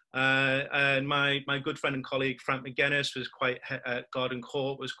 And my good friend and colleague Frank McGuinness was at Garden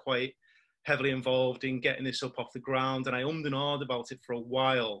Court was quite heavily involved in getting this up off the ground, and I ummed and ahed about it for a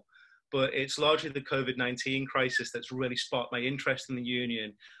while. But it's largely the COVID-19 crisis that's really sparked my interest in the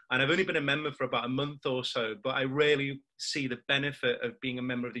union. And I've only been a member for about a month or so, but I really see the benefit of being a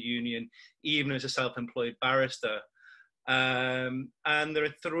member of the union, even as a self-employed barrister. And there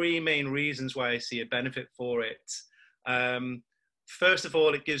are three main reasons why I see a benefit for it. First of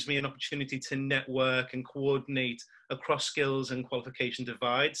all, it gives me an opportunity to network and coordinate across skills and qualification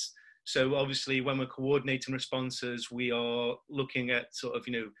divides. So obviously when we're coordinating responses, we are looking at sort of,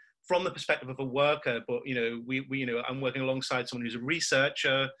 from the perspective of a worker, but, I'm working alongside someone who's a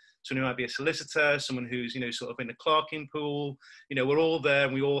researcher, someone who might be a solicitor, someone who's, sort of in the clerking pool. We're all there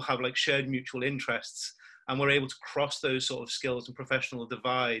and we all have like shared mutual interests. And we're able to cross those sort of skills and professional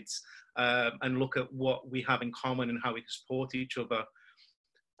divides and look at what we have in common and how we can support each other.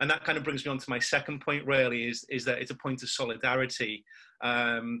 And that kind of brings me on to my second point, really, is that it's a point of solidarity.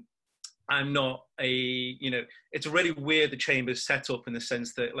 I'm not it's really weird, the chamber's set up in the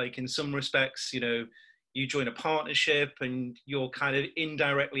sense that, like, in some respects, you join a partnership and you're kind of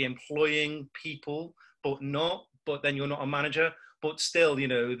indirectly employing people, but then you're not a manager. But still,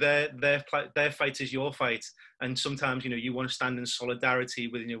 their fight is your fight. And sometimes, you want to stand in solidarity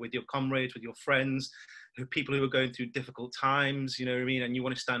with your comrades, with your friends, people who are going through difficult times, you know what I mean? And you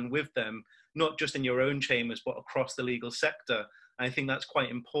want to stand with them, not just in your own chambers, but across the legal sector. And I think that's quite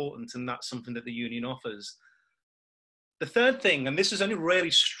important. And that's something that the union offers. The third thing, and this has only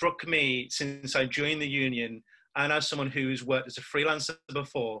really struck me since I joined the union, and as someone who's worked as a freelancer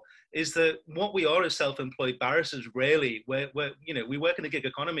before, is that what we are as self-employed barristers, really, we work in the gig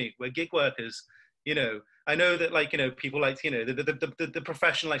economy. We're gig workers. I know that, people like, the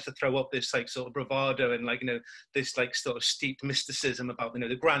profession likes to throw up this like sort of bravado and this like sort of steeped mysticism about,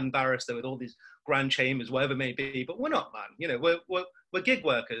 the grand barrister with all these grand chambers, whatever it may be. But we're not, man. We're gig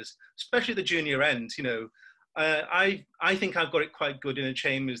workers, especially the junior end. I think I've got it quite good in a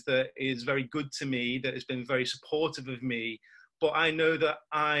chambers that is very good to me, that has been very supportive of me. But I know that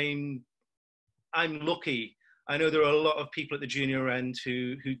I'm lucky I know there are a lot of people at the junior end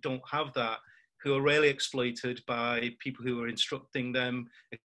who don't have that, who are really exploited by people who are instructing them,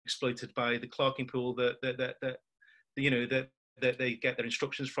 exploited by the clerking pool that they get their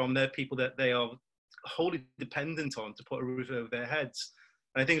instructions from. They're people that they are wholly dependent on to put a roof over their heads.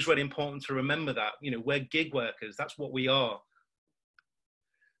 And I think it's really important to remember that, we're gig workers, that's what we are.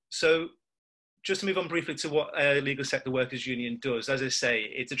 So just to move on briefly to what a legal sector workers union does, as I say,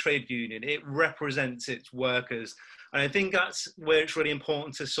 it's a trade union, it represents its workers. And I think that's where it's really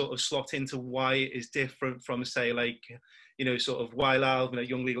important to sort of slot into why it is different from, say, like, sort of YLAL,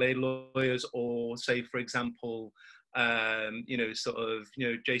 young legal aid lawyers, or say, for example,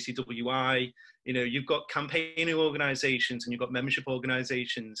 JCWI. You've got campaigning organisations and you've got membership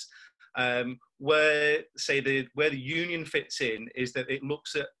organisations, where the union fits in is that it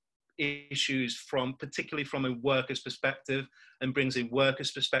looks at issues particularly from a worker's perspective and brings a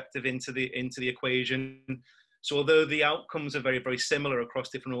worker's perspective into the equation. So although the outcomes are very, very similar across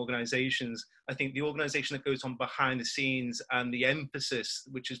different organisations, I think the organisation that goes on behind the scenes and the emphasis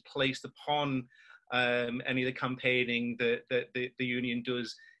which is placed upon any of the campaigning that the union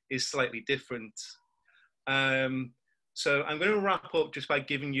does is slightly different. So I'm going to wrap up just by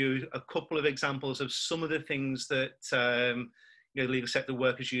giving you a couple of examples of some of the things that the Legal Sector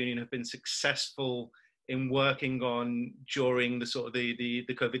Workers Union have been successful in working on during the sort of the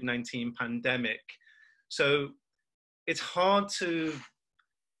COVID-19 pandemic. So it's hard to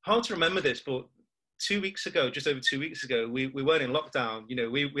remember this, but 2 weeks ago, just over 2 weeks ago, we weren't in lockdown.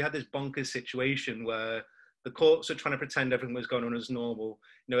 We had this bonkers situation where the courts are trying to pretend everything was going on as normal.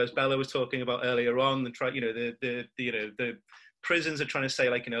 As Bella was talking about earlier on, the prisons are trying to say,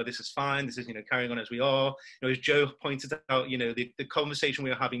 like, this is fine, this is, carrying on as we are. As Joe pointed out, the conversation we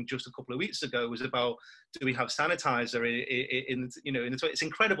were having just a couple of weeks ago was about, do we have sanitizer in it's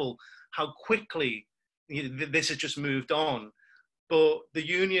incredible how quickly this has just moved on. But the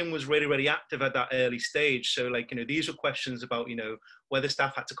union was really, really active at that early stage. So, like, these were questions about, whether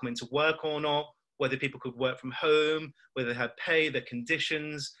staff had to come into work or not, whether people could work from home, whether they had pay, their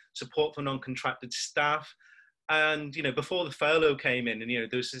conditions, support for non-contracted staff. And, before the furlough came in, and,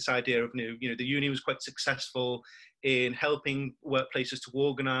 there was this idea of, the union was quite successful in helping workplaces to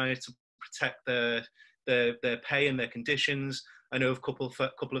organise, to protect their pay and their conditions. I know of a couple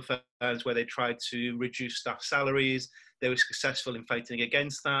of firms where they tried to reduce staff salaries. They were successful in fighting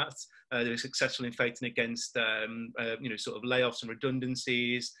against that. They were successful in fighting against, sort of layoffs and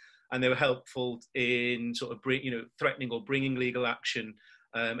redundancies. And they were helpful in sort of, threatening or bringing legal action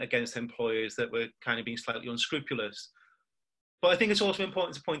against employers that were kind of being slightly unscrupulous. But I think it's also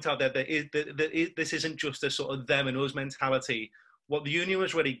important to point out that this isn't just a sort of them and us mentality. What the union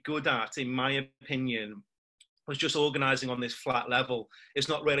was really good at, in my opinion, was just organising on this flat level. It's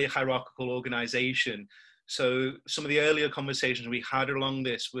not really a hierarchical organisation. So some of the earlier conversations we had along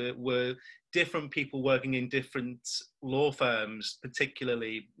this were different people working in different law firms,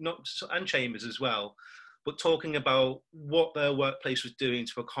 particularly, and chambers as well, but talking about what their workplace was doing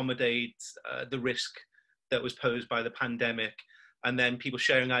to accommodate the risk that was posed by the pandemic. And then people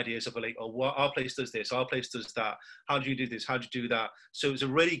sharing ideas of, like, oh, our place does this, our place does that. How do you do this? How do you do that? So it was a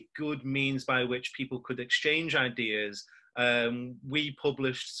really good means by which people could exchange ideas. We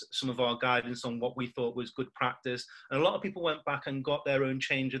published some of our guidance on what we thought was good practice. And a lot of people went back and got their own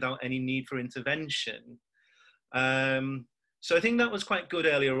change without any need for intervention. So I think that was quite good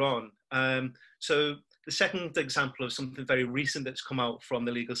earlier on. So the second example of something very recent that's come out from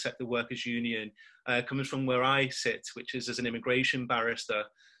the Legal Sector Workers Union comes from where I sit, which is as an immigration barrister.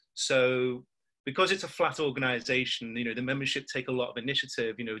 So because it's a flat organisation, the membership take a lot of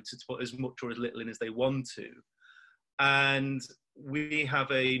initiative, to put as much or as little in as they want to. And we have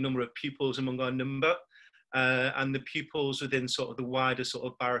a number of pupils among our number, and the pupils within sort of the wider sort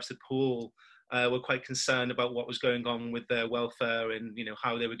of barrister pool were quite concerned about what was going on with their welfare and,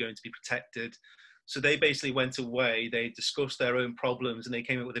 how they were going to be protected. So they basically went away, they discussed their own problems, and they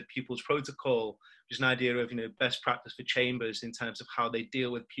came up with a pupils protocol, which is an idea of, best practice for chambers in terms of how they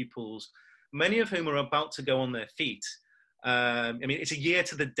deal with pupils, many of whom are about to go on their feet. I mean, it's a year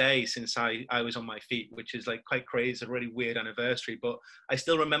to the day since I was on my feet, which is like quite crazy. It's a really weird anniversary, but I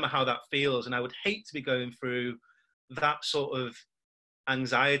still remember how that feels. And I would hate to be going through that sort of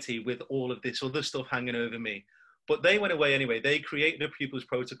anxiety with all of this other stuff hanging over me. But they went away anyway. They created a pupils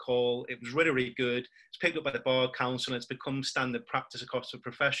protocol. It was really, really good. It's picked up by the Bar Council. And it's become standard practice across the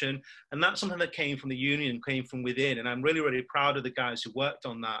profession. And that's something that came from the union, came from within. And I'm really, really proud of the guys who worked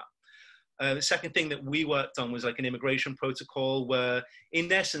on that. The second thing that we worked on was like an immigration protocol where,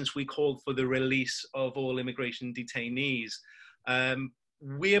 in essence, we called for the release of all immigration detainees.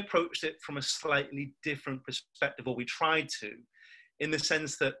 we approached it from a slightly different perspective, or we tried to, in the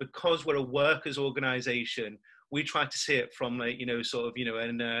sense that because we're a workers' organisation, we tried to see it from like, sort of,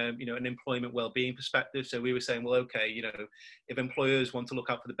 an employment well-being perspective. So we were saying, well, okay, if employers want to look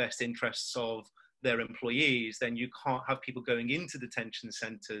out for the best interests of their employees, then you can't have people going into detention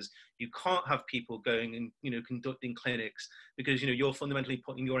centres. You can't have people going and, conducting clinics, because, you're fundamentally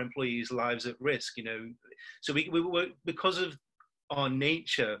putting your employees' lives at risk, So we were, because of our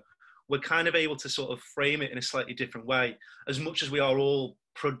nature, we're kind of able to sort of frame it in a slightly different way. As much as we are all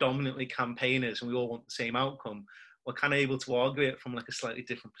predominantly campaigners and we all want the same outcome, we're kind of able to argue it from like a slightly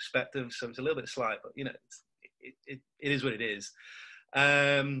different perspective. So it's a little bit slight, but it is what it is.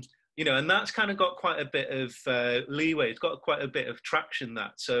 And that's kind of got quite a bit of leeway. It's got quite a bit of traction,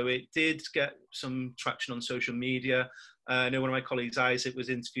 that. So it did get some traction on social media. I know one of my colleagues, Isaac, was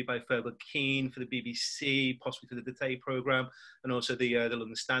interviewed by Fergal Keane for the BBC, possibly for the Today programme, and also the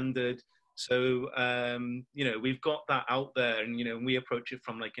London Standard. So, we've got that out there, and, we approach it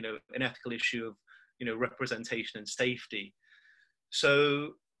from like, an ethical issue of, representation and safety.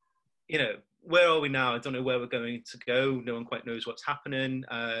 So, where are we now? I don't know where we're going to go. No one quite knows what's happening.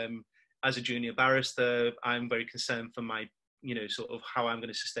 As a junior barrister, I'm very concerned for my, sort of how I'm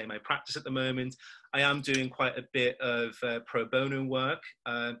going to sustain my practice at the moment. I am doing quite a bit of pro bono work,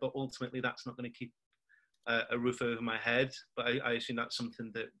 but ultimately that's not going to keep a roof over my head. But I assume that's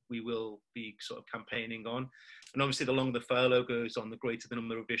something that we will be sort of campaigning on. And obviously the longer the furlough goes on, the greater the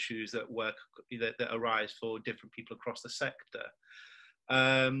number of issues that arise for different people across the sector.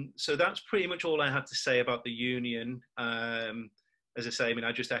 So that's pretty much all I had to say about the union. As I say,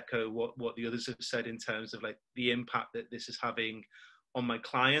 I just echo what the others have said in terms of like the impact that this is having on my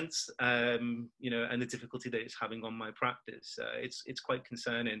clients, and the difficulty that it's having on my practice. It's quite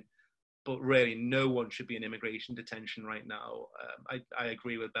concerning, but really no one should be in immigration detention right now. I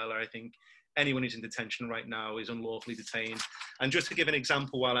agree with Bella. I think anyone who's in detention right now is unlawfully detained. And just to give an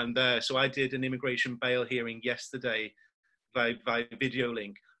example while I'm there, so I did an immigration bail hearing yesterday by video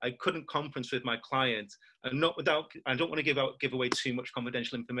link. I couldn't conference with my client, and not without, I don't want to give away too much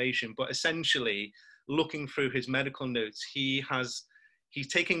confidential information, but essentially looking through his medical notes, he's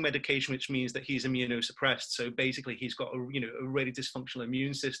taking medication, which means that he's immunosuppressed. So basically he's got a really dysfunctional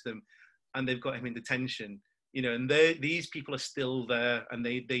immune system, and they've got him in detention, and these people are still there, and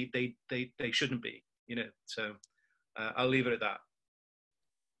they shouldn't be, so I'll leave it at that.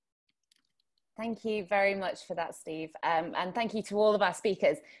 Thank you very much for that, Steve. And thank you to all of our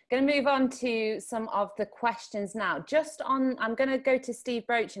speakers. Going to move on to some of the questions now. I'm going to go to Steve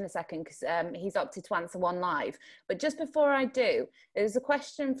Broach in a second because he's opted to answer one live. But just before I do, there's a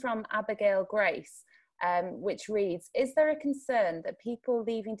question from Abigail Grace, which reads, is there a concern that people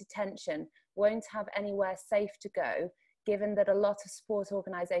leaving detention won't have anywhere safe to go, given that a lot of sport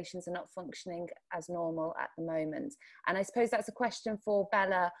organisations are not functioning as normal at the moment? And I suppose that's a question for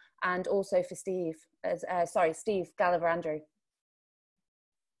Bella and also for Steve, Steve Gallagher-Andrew.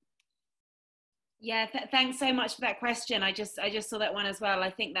 Yeah, thanks so much for that question. I just saw that one as well. I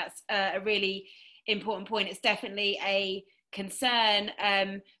think that's a really important point. It's definitely a concern.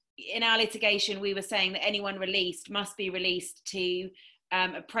 In our litigation, we were saying that anyone released must be released to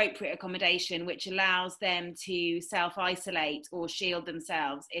appropriate accommodation, which allows them to self-isolate or shield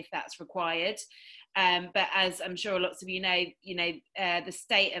themselves if that's required. But as I'm sure lots of you know, the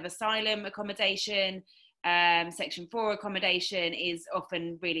state of asylum accommodation, Section 4 accommodation is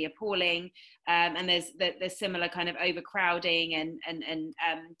often really appalling, and there's similar kind of overcrowding and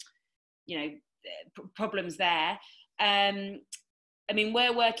problems there.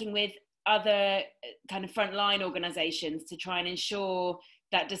 We're working with other kind of frontline organisations to try and ensure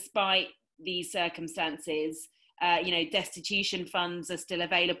that despite these circumstances, destitution funds are still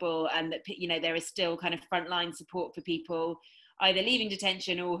available, and that there is still kind of frontline support for people either leaving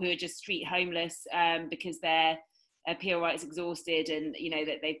detention or who are just street homeless because their appeal rights exhausted, and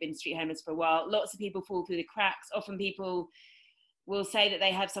that they've been street homeless for a while. Lots of people fall through the cracks. Often people will say that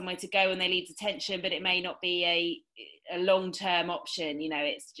they have somewhere to go when they leave detention, but it may not be a long-term option.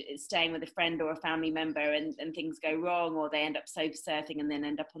 It's staying with a friend or a family member, and things go wrong, or they end up sofa surfing and then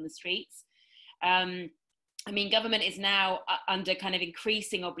end up on the streets. Government is now under kind of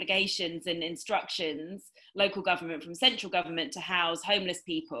increasing obligations and instructions, local government from central government, to house homeless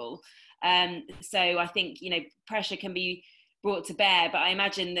people. So I think, pressure can be brought to bear, but I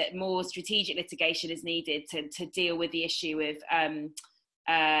imagine that more strategic litigation is needed to deal with the issue of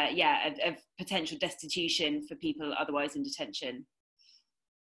potential destitution for people otherwise in detention.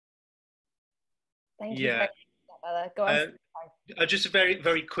 Thank you. Yeah. Bella. Go on. I'll just very,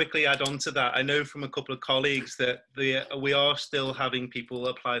 very quickly add on to that. I know from a couple of colleagues that we are still having people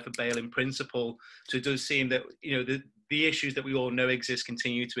apply for bail in principle. So it does seem that, the issues that we all know exist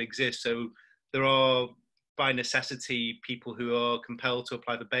continue to exist. So there are, by necessity, people who are compelled to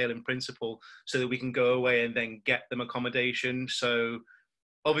apply for bail in principle so that we can go away and then get them accommodation. So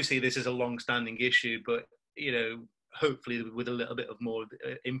obviously this is a long-standing issue, but, hopefully with a little bit of more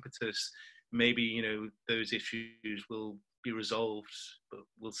impetus, maybe, those issues will be resolved, but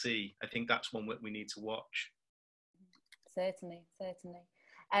we'll see. I think that's one that we need to watch. Certainly.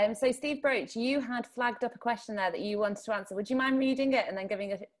 So Steve Broach, you had flagged up a question there that you wanted to answer. Would you mind reading it and then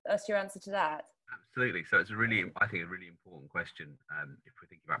giving us your answer to that? Absolutely. So it's I think a really important question if we're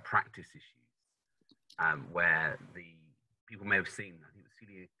thinking about practice issues, where the people may have seen, I think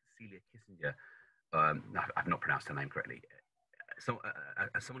it was Celia Kissinger, I've not pronounced her name correctly,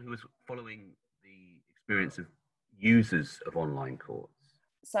 as someone who was following the experience of users of online courts.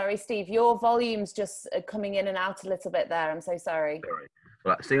 Sorry, Steve, your volume's just coming in and out a little bit there. I'm so sorry. Sorry.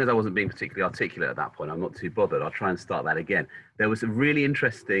 Well, seeing as I wasn't being particularly articulate at that point, I'm not too bothered. I'll try and start that again. There was a really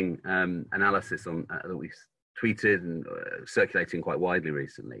interesting analysis on that we tweeted and circulating quite widely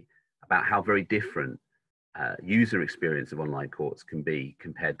recently about how very different user experience of online courts can be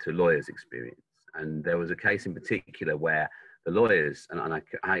compared to lawyers' experience. And there was a case in particular where the lawyers, and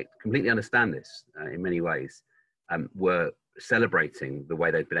I completely understand this in many ways, were celebrating the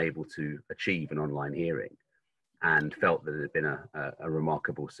way they'd been able to achieve an online hearing and felt that it had been a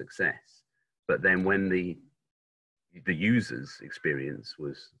remarkable success. But then when the user's experience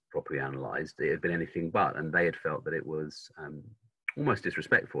was properly analysed, it had been anything but, and they had felt that it was almost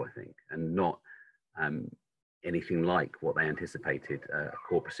disrespectful, I think, and not anything like what they anticipated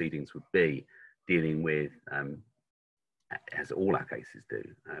court proceedings would be, dealing with, as all our cases do,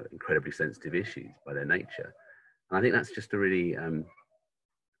 incredibly sensitive issues by their nature. And I think that's just a really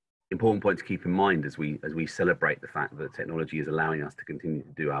important point to keep in mind as we celebrate the fact that technology is allowing us to continue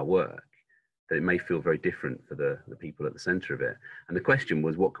to do our work, that it may feel very different for the people at the centre of it. And the question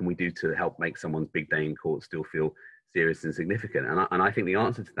was, what can we do to help make someone's big day in court still feel serious and significant? And I think the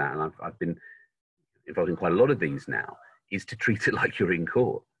answer to that, and I've been involved in quite a lot of these now, is to treat it like you're in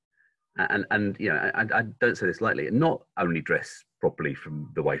court. And I don't say this lightly, not only dress properly from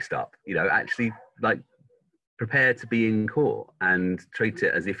the waist up, actually like prepare to be in court and treat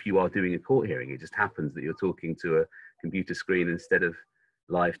it as if you are doing a court hearing. It just happens that you're talking to a computer screen instead of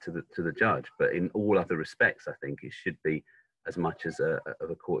live to the judge. But in all other respects, I think it should be as much as of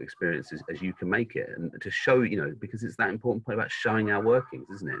a court experience as you can make it, and to show, because it's that important point about showing our workings,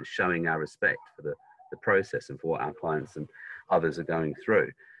 isn't it? And showing our respect for the process and for what our clients and others are going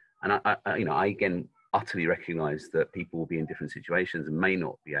through. And I again utterly recognise that people will be in different situations and may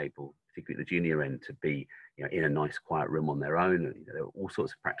not be able, particularly at the junior end, to be in a nice quiet room on their own. There are all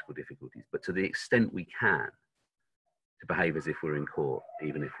sorts of practical difficulties, but to the extent we can, to behave as if we're in court,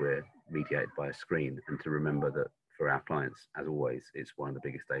 even if we're mediated by a screen, and to remember that for our clients, as always, it's one of the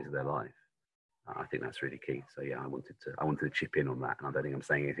biggest days of their life. I think that's really key. So yeah, I wanted to chip in on that, and I don't think I'm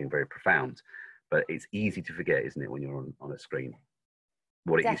saying anything very profound, but it's easy to forget, isn't it, when you're on a screen,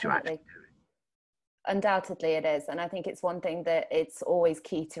 what it is you're actually doing. Undoubtedly it is, and I think it's one thing that it's always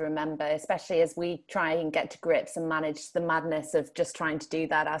key to remember, especially as we try and get to grips and manage the madness of just trying to do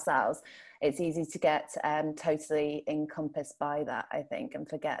that ourselves. It's easy to get totally encompassed by that, I think, and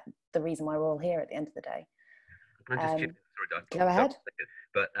forget the reason why we're all here at the end of the day. Go ahead.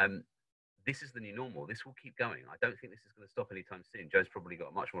 But this is the new normal. This will keep going. I don't think this is going to stop anytime soon. Joe's probably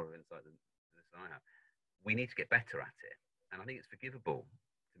got much more of an insight than I have. We need to get better at it, and I think it's forgivable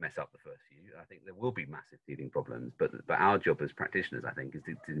to mess up the first few. I think there will be massive teething problems, but our job as practitioners, I think, is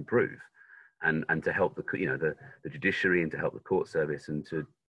to improve and to help the judiciary and to help the court service and to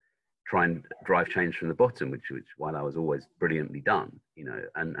try and drive change from the bottom, which while I was always brilliantly done,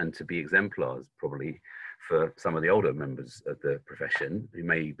 and to be exemplars probably for some of the older members of the profession who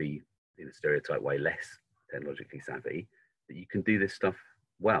may be in a stereotype way less technologically savvy, that you can do this stuff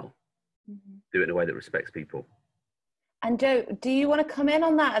well, do it in a way that respects people. And Joe, do you want to come in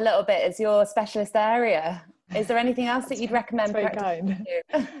on that a little bit as your specialist area? Is there anything else that you'd recommend? Very kind.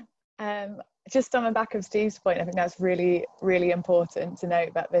 Just on the back of Steve's point, I think that's really, really important to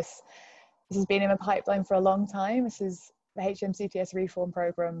note that this has been in the pipeline for a long time. The HMCTS reform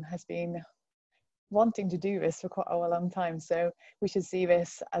programme has been wanting to do this for quite a long time. So we should see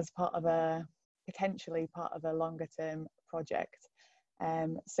this as potentially part of a longer term project.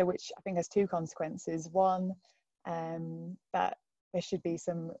 So which I think has two consequences. One, that there should be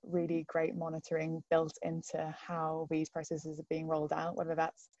some really great monitoring built into how these processes are being rolled out, whether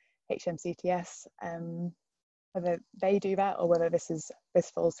that's HMCTS whether they do that or whether this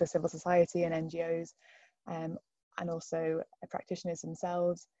falls to civil society and NGOs, and also practitioners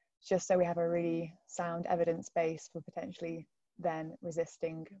themselves, just so we have a really sound evidence base for potentially then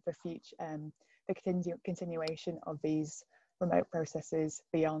resisting the future, the continuation of these remote processes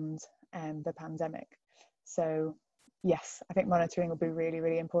beyond the pandemic. So yes, I think monitoring will be really,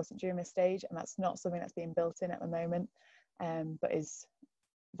 really important during this stage, and that's not something that's being built in at the moment, but is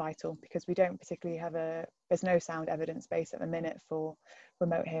vital, because we don't particularly have there's no sound evidence base at the minute for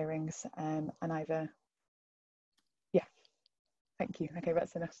remote hearings, and either, yeah, thank you. Okay,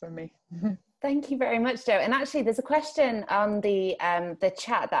 that's enough from me. Thank you very much, Jo. And actually, there's a question on the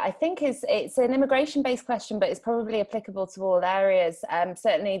chat that I think it's an immigration-based question, but it's probably applicable to all areas.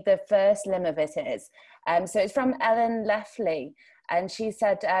 Certainly, the first limb of it is. So it's from Ellen Leffley, and she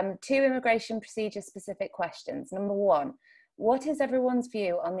said 2 immigration procedure-specific questions. Number 1, what is everyone's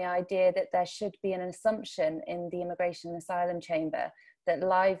view on the idea that there should be an assumption in the Immigration and Asylum Chamber that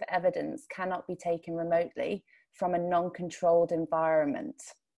live evidence cannot be taken remotely from a non-controlled environment?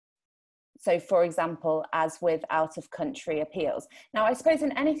 So, for example, as with out-of-country appeals. Now, I suppose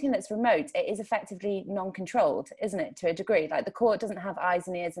in anything that's remote, it is effectively non-controlled, isn't it, to a degree? Like, the court doesn't have eyes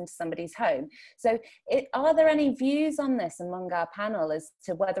and ears into somebody's home. So are there any views on this among our panel as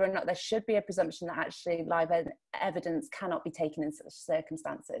to whether or not there should be a presumption that actually live evidence cannot be taken in such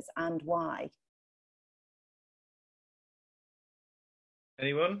circumstances, and why?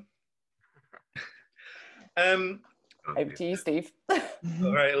 Anyone? Over to you, Steve.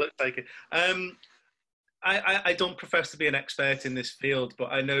 All right, it looks like it. I don't profess to be an expert in this field,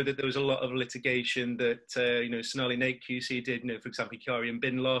 but I know that there was a lot of litigation that Sonali Naik QC did. For example, Chiari and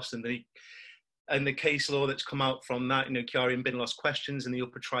Binlos, and the case law that's come out from that. Chiari and Binlos questions in the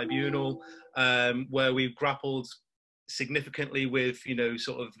upper tribunal, where we've grappled significantly with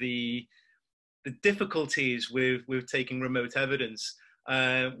sort of the difficulties with taking remote evidence.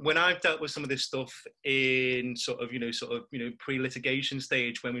 When I've dealt with some of this stuff in sort of pre-litigation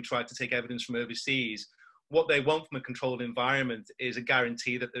stage, when we try to take evidence from overseas, what they want from a controlled environment is a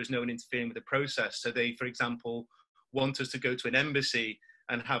guarantee that there's no one interfering with the process. So they, for example, want us to go to an embassy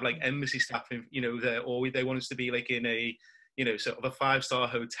and have like embassy staff, there, or they want us to be like in a, sort of a 5-star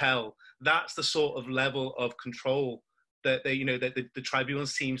hotel. That's the sort of level of control that that the tribunal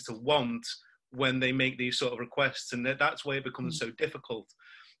seems to want when they make these sort of requests, and that's why it becomes so difficult.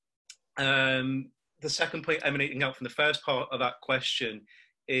 The second point emanating out from the first part of that question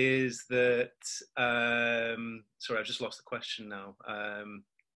is that, sorry, I've just lost the question now.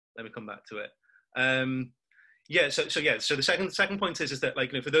 Let me come back to it. So the second point is that,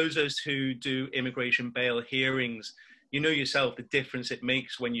 like, for those of us who do immigration bail hearings, yourself the difference it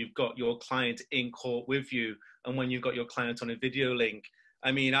makes when you've got your client in court with you and when you've got your client on a video link.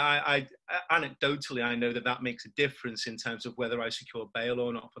 I mean, I anecdotally, I know that makes a difference in terms of whether I secure bail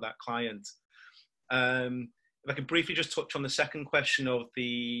or not for that client. If I could briefly just touch on the second question of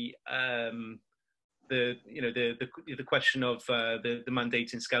the question of the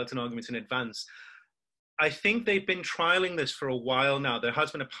mandating skeleton arguments in advance. I think they've been trialing this for a while now. There has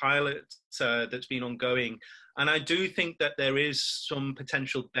been a pilot that's been ongoing, and I do think that there is some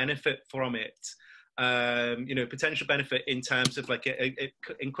potential benefit from it. Potential benefit in terms of, like, it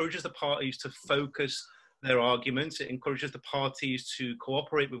encourages the parties to focus their arguments. It encourages the parties to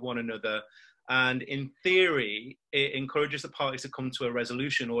cooperate with one another. And in theory, it encourages the parties to come to a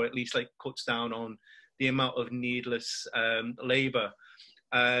resolution, or at least like cuts down on the amount of needless labor.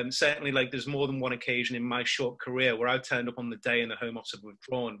 Certainly, like, there's more than one occasion in my short career where I've turned up on the day and the Home Office have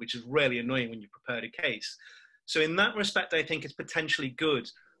withdrawn, which is really annoying when you prepared a case. So in that respect, I think it's potentially good.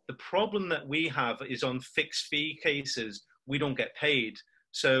 The problem that we have is on fixed fee cases, we don't get paid.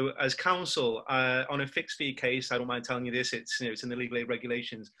 So as counsel, on a fixed fee case, I don't mind telling you this, it's in the legal aid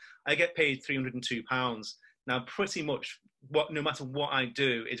regulations, I get paid £302. Now, pretty much, no matter what I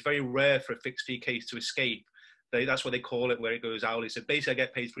do, it's very rare for a fixed fee case to escape. That's what they call it, where it goes hourly. So basically, I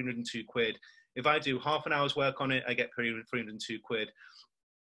get paid 302 quid. If I do half an hour's work on it, I get paid 302 quid.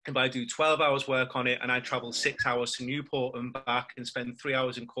 If I do 12 hours work on it and I travel 6 hours to Newport and back and spend 3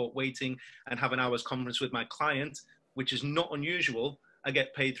 hours in court waiting and have an hour's conference with my client, which is not unusual, I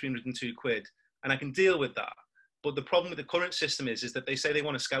get paid 302 quid. And I can deal with that. But the problem with the current system is that they say they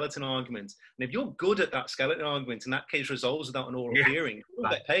want a skeleton argument. And if you're good at that skeleton argument and that case resolves without an oral hearing, you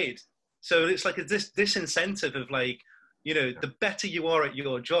don't get paid. So it's like this disincentive of, like, the better you are at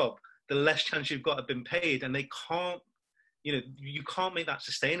your job, the less chance you've got of being paid. And they can't, you can't make that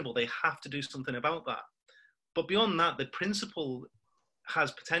sustainable. They have to do something about that. But beyond that, the principle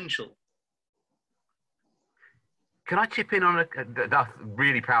has potential. Can I chip in on that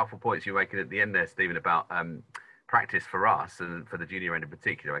really powerful points you're making at the end there, Stephen, about practice for us and for the junior end in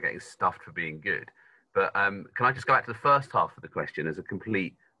particular are getting stuffed for being good. But can I just go back to the first half of the question as a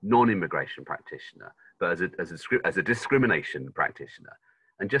complete non-immigration practitioner, but as a discrimination practitioner,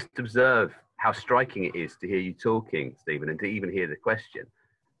 and just observe how striking it is to hear you talking, Stephen, and to even hear the question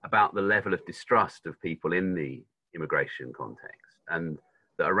about the level of distrust of people in the immigration context, and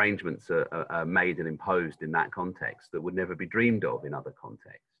that arrangements are made and imposed in that context that would never be dreamed of in other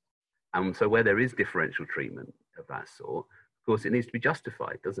contexts. And so where there is differential treatment of that sort, of course, it needs to be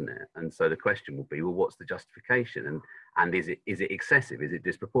justified, doesn't it? And so the question will be, well, what's the justification? And is it excessive? Is it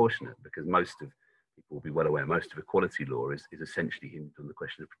disproportionate? Because most of people will be well aware, most of equality law is essentially hinged on the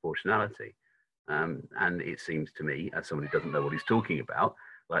question of proportionality. And it seems to me, as someone who doesn't know what he's talking about,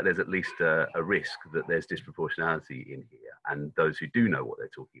 like there's at least a risk that there's disproportionality in here. And those who do know what they're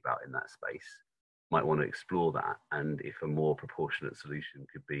talking about in that space might want to explore that. And if a more proportionate solution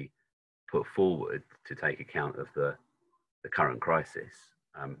could be put forward to take account of the current crisis,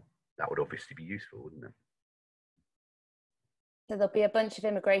 that would obviously be useful, wouldn't it? So there'll be a bunch of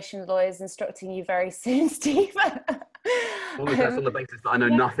immigration lawyers instructing you very soon, Steve. Well, if that's on the basis that I know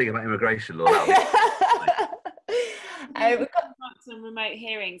nothing about immigration law. We've got some remote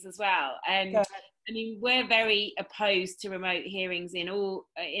hearings as well. I mean, we're very opposed to remote hearings in all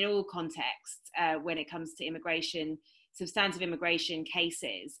contexts when it comes to immigration, substantive immigration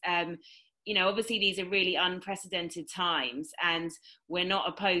cases. You know, obviously these are really unprecedented times, and we're not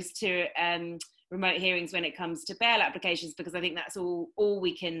opposed to remote hearings when it comes to bail applications, because I think that's all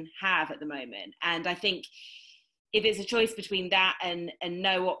we can have at the moment. And I think if it's a choice between that and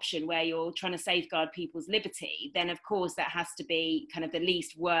no option where you're trying to safeguard people's liberty, then of course that has to be kind of the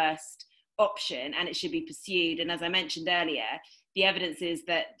least worst option, and it should be pursued. And as I mentioned earlier, the evidence is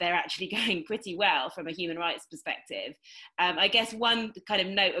that they're actually going pretty well from a human rights perspective. I guess one kind of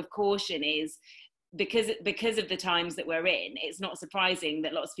note of caution is because of the times that we're in, it's not surprising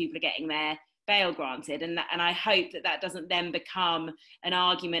that lots of people are getting their bail granted, and I hope that doesn't then become an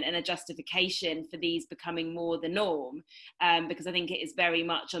argument and a justification for these becoming more the norm, because I think it is very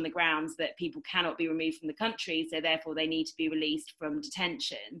much on the grounds that people cannot be removed from the country, so therefore they need to be released from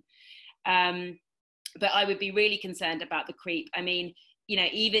detention. But I would be really concerned about the creep. I mean, you know,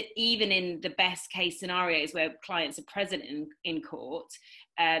 even in the best case scenarios where clients are present in court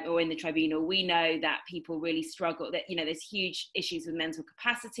or in the tribunal, we know that people really struggle, that, you know, there's huge issues with mental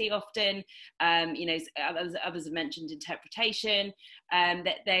capacity often, you know, others have mentioned interpretation,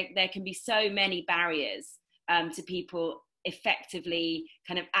 that there can be so many barriers to people effectively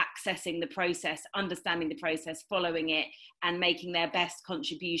kind of accessing the process, understanding the process, following it, and making their best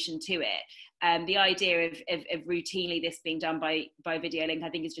contribution to it. The idea of routinely this being done by video link, I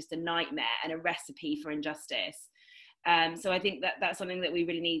think, is just a nightmare and a recipe for injustice. So I think that's something that we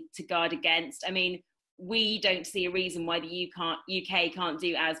really need to guard against. I mean, we don't see a reason why the UK can't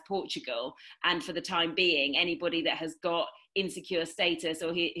do as Portugal, and for the time being, anybody that has got insecure status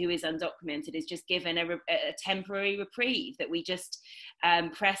or who is undocumented is just given a temporary reprieve, that we just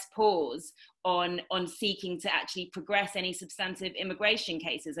press pause on seeking to actually progress any substantive immigration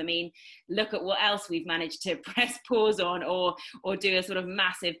cases. I mean, look at what else we've managed to press pause on or do a sort of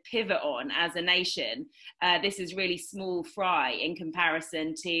massive pivot on as a nation. This is really small fry in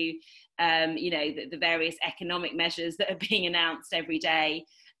comparison to you know, the various economic measures that are being announced every day.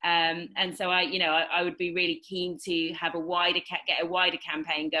 And so I would be really keen to have get a wider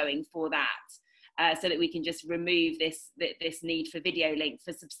campaign going for that, so that we can just remove this need for video link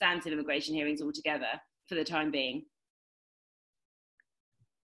for substantive immigration hearings altogether for the time being.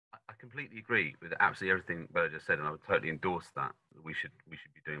 I completely agree with absolutely everything Bella just said, and I would totally endorse that. We should be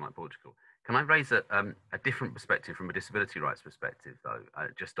doing like Portugal. Can I raise a different perspective from a disability rights perspective, though,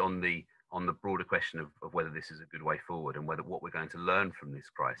 just on the broader question of whether this is a good way forward and what we're going to learn from this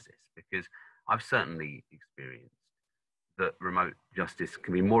crisis? Because I've certainly experienced that remote justice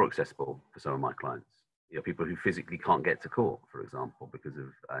can be more accessible for some of my clients. You know, people who physically can't get to court, for example, because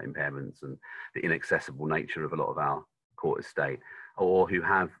of impairments and the inaccessible nature of a lot of our court estate, or who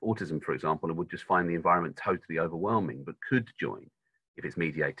have autism, for example, and would just find the environment totally overwhelming, but could join if it's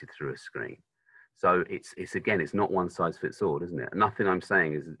mediated through a screen. So it's again, it's not one size fits all, isn't it? Nothing I'm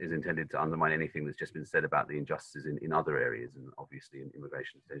saying is intended to undermine anything that's just been said about the injustices in other areas, and obviously in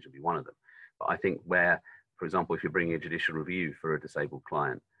immigration potentially be one of them. But I think where, for example, if you're bringing a judicial review for a disabled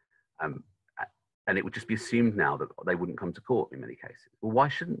client, and it would just be assumed now that they wouldn't come to court in many cases. Well, why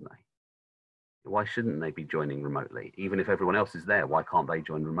shouldn't they? Why shouldn't they be joining remotely? Even if everyone else is there, why can't they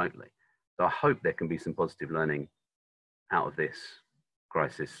join remotely? So I hope there can be some positive learning out of this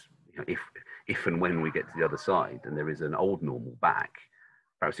crisis, you know, if and when we get to the other side and there is an old normal back,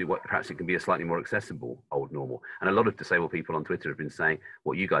 perhaps it can be a slightly more accessible old normal. And a lot of disabled people on Twitter have been saying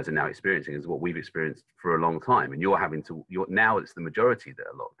what you guys are now experiencing is what we've experienced for a long time. And now it's the majority that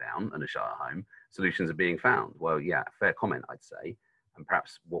are locked down and are shut at home. Solutions are being found. Well, yeah, fair comment, I'd say. And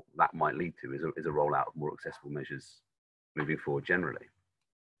perhaps what that might lead to is a rollout of more accessible measures moving forward generally.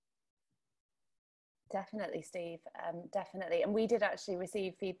 Definitely, Steve, definitely. And we did actually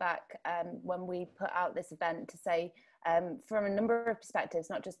receive feedback when we put out this event to say, from a number of perspectives,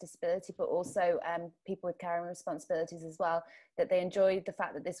 not just disability, but also people with care and responsibilities as well, that they enjoyed the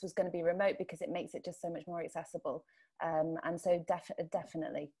fact that this was going to be remote because it makes it just so much more accessible. And so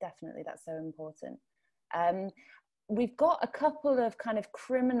definitely, that's so important. We've got a couple of kind of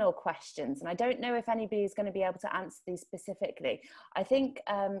criminal questions, and I don't know if anybody is going to be able to answer these specifically. I think,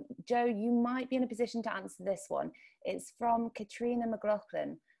 Joe, you might be in a position to answer this one. It's from Katrina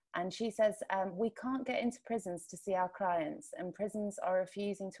McLaughlin, and she says, we can't get into prisons to see our clients, and prisons are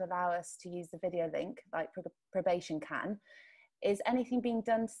refusing to allow us to use the video link like probation can. Is anything being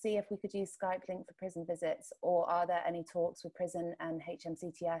done to see if we could use Skype link for prison visits, or are there any talks with prison and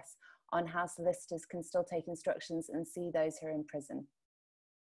HMCTS on how solicitors can still take instructions and see those who are in prison?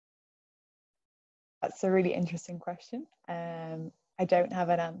 That's a really interesting question. I don't have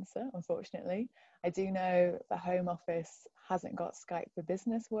an answer, unfortunately. I do know the Home Office hasn't got Skype for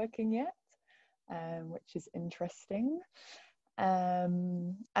Business working yet, which is interesting.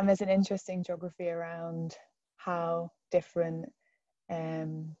 And there's an interesting geography around how different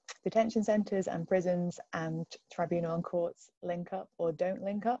detention centres and prisons and tribunal and courts link up or don't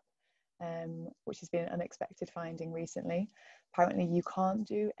link up, which has been an unexpected finding recently. Apparently you can't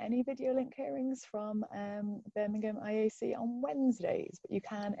do any video link hearings from Birmingham IAC on Wednesdays, but you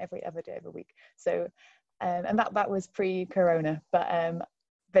can every other day of the week. So, and that was pre-corona, but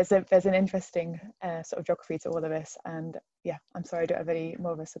there's an interesting sort of geography to all of this. And yeah, I'm sorry I don't have any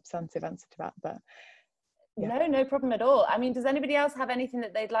more of a substantive answer to that, but yeah. No problem at all. I mean, does anybody else have anything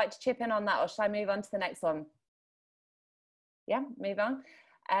that they'd like to chip in on that, or shall I move on to the next one? Yeah, move on.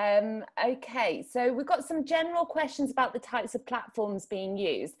 Okay, so we've got some general questions about the types of platforms being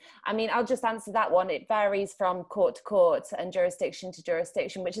used. I mean, I'll just answer that one. It varies from court to court and jurisdiction to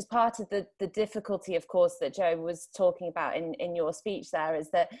jurisdiction, which is part of the difficulty, of course, that Joe was talking about in your speech there, is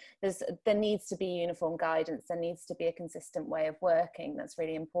that there needs to be uniform guidance. There needs to be a consistent way of working. That's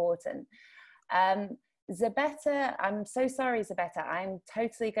really important. Zabetta, I'm so sorry, Zabetta, I'm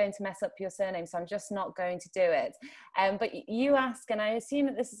totally going to mess up your surname, so I'm just not going to do it. But you ask, and I assume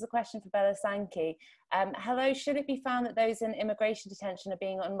that this is a question for Bella Sankey. Hello, should it be found that those in immigration detention are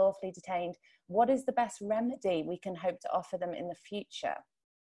being unlawfully detained? What is the best remedy we can hope to offer them in the future?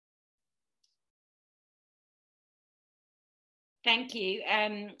 Thank you.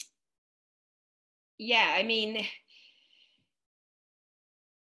 Yeah, I mean,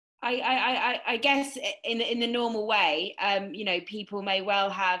 I guess in the normal way, you know, people may well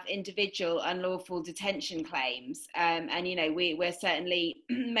have individual unlawful detention claims, and you know, we're certainly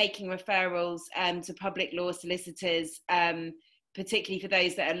making referrals to public law solicitors, particularly for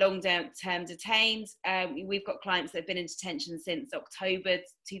those that are long-term detained. We've got clients that have been in detention since October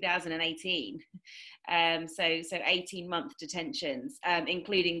 2018, so 18-month detentions,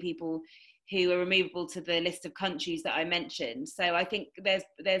 including people who are removable to the list of countries that I mentioned. So I think there's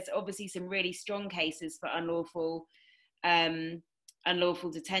obviously some really strong cases for unlawful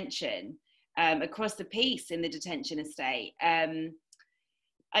detention across the piece in the detention estate. I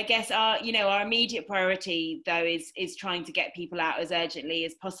guess our immediate priority though is trying to get people out as urgently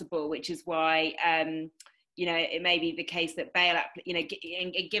as possible, which is why you know, it may be the case that bail,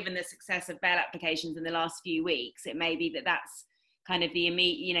 given the success of bail applications in the last few weeks, it may be that that's kind of the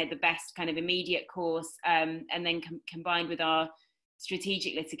the best kind of immediate course, and then combined with our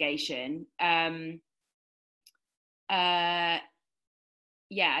strategic litigation. Yeah,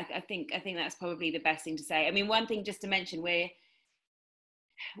 I think that's probably the best thing to say. I mean, one thing just to mention,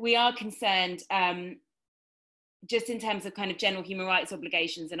 we are concerned, just in terms of kind of general human rights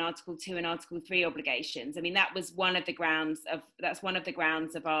obligations and Article 2 and Article 3 obligations. I mean, that's one of the grounds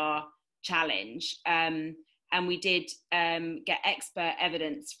of our challenge. And we did get expert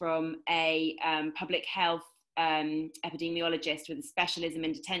evidence from a public health epidemiologist with a specialism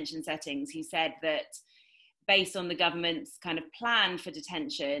in detention settings, who said that based on the government's kind of plan for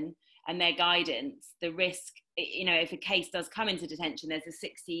detention and their guidance, the risk, you know, if a case does come into detention, there's a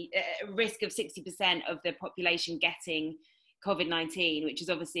risk of 60% of the population getting COVID-19, which is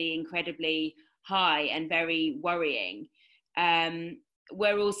obviously incredibly high and very worrying.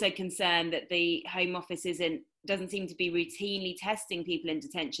 We're also concerned that the Home Office isn't doesn't seem to be routinely testing people in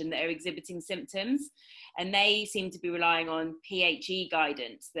detention that are exhibiting symptoms, and they seem to be relying on PHE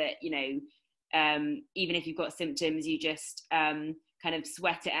guidance that, you know, even if you've got symptoms, you just kind of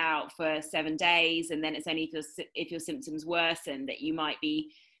sweat it out for 7 days, and then it's only if your symptoms worsen that you might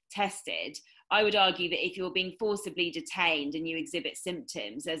be tested. I would argue that if you're being forcibly detained and you exhibit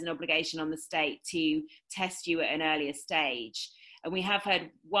symptoms, there's an obligation on the state to test you at an earlier stage. And we have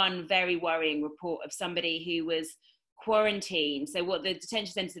heard one very worrying report of somebody who was quarantined. So what the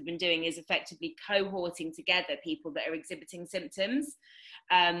detention centres have been doing is effectively cohorting together people that are exhibiting symptoms.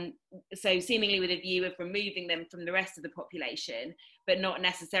 So seemingly with a view of removing them from the rest of the population, but not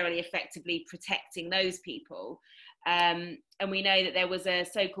necessarily effectively protecting those people. And we know that there was a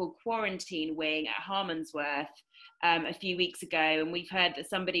so-called quarantine wing at Harmondsworth a few weeks ago, and we've heard that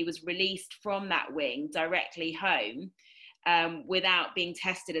somebody was released from that wing directly home without being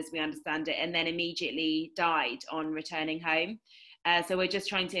tested, as we understand it, and then immediately died on returning home. So we're just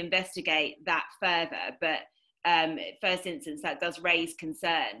trying to investigate that further, but first instance, that does raise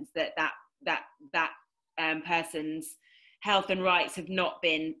concerns that person's health and rights have not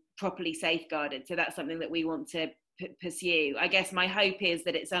been properly safeguarded. So that's something that we want to pursue. I guess my hope is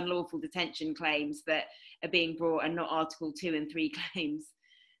that it's unlawful detention claims that are being brought and not Article 2 and 3 claims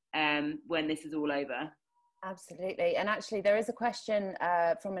when this is all over. Absolutely. And actually there is a question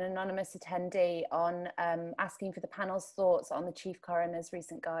from an anonymous attendee on asking for the panel's thoughts on the Chief Coroner's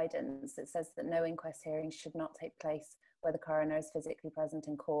recent guidance that says that no inquest hearings should not take place where the coroner is physically present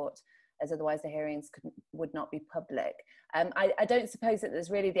in court, as otherwise the hearings would not be public. I don't suppose that there's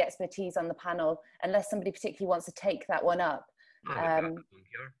really the expertise on the panel, unless somebody particularly wants to take that one up.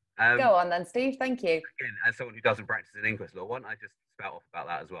 Go on then, Steve, thank you. Again, as someone who doesn't practice in inquest law, I just spout off about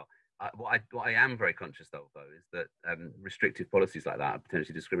that as well. What I am very conscious of, though, is that restrictive policies like that are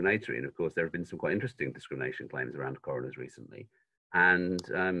potentially discriminatory. And of course, there have been some quite interesting discrimination claims around coroners recently. And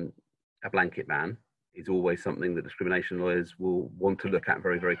a blanket ban is always something that discrimination lawyers will want to look at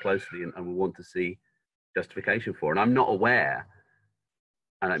very, very closely and will want to see justification for. And I'm not aware,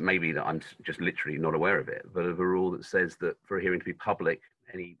 and it may be that I'm just literally not aware of it, but of a rule that says that for a hearing to be public,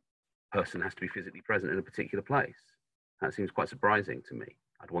 any person has to be physically present in a particular place. That seems quite surprising to me.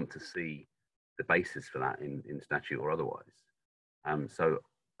 I'd want to see the basis for that in statute or otherwise. So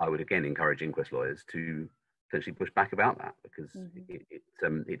I would again encourage inquest lawyers to potentially push back about that, because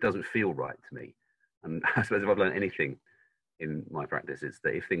it doesn't feel right to me. And I suppose if I've learned anything in my practice, it's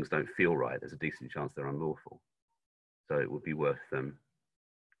that if things don't feel right, there's a decent chance they're unlawful. So it would be worth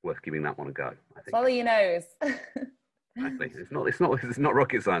giving that one a go, I think. Follow your nose. Exactly. It's not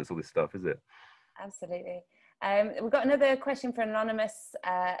rocket science, all this stuff, is it? Absolutely. We've got another question for an anonymous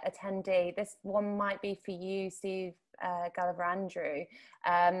attendee. This one might be for you, Steve, Gulliver, Andrew.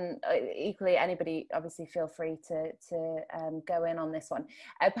 Equally, anybody, obviously, feel free to go in on this one.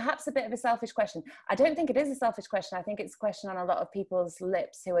 Perhaps a bit of a selfish question. I don't think it is a selfish question. I think it's a question on a lot of people's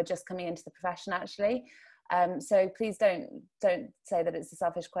lips who are just coming into the profession, actually. So please don't say that it's a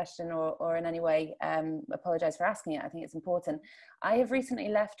selfish question or in any way apologise for asking it. I think it's important. I have recently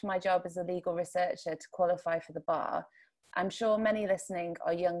left my job as a legal researcher to qualify for the bar. I'm sure many listening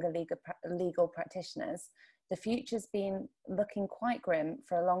are younger legal practitioners. The future's been looking quite grim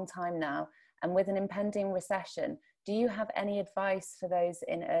for a long time now, and with an impending recession, do you have any advice for those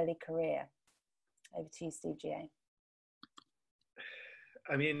in early career? Over to you, Steve GA.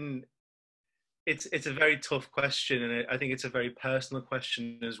 I mean, it's a very tough question, and I think it's a very personal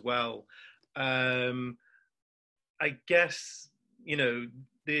question as well. I guess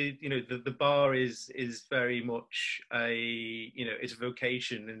the bar is very much it's a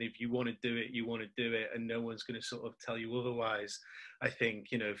vocation, and if you want to do it, you want to do it, and no one's going to sort of tell you otherwise. I think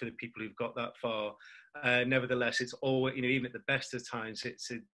for the people who've got that far. Nevertheless, it's always even at the best of times,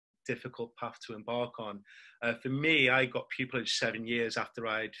 it's a difficult path to embark on. For me, I got pupillage 7 years after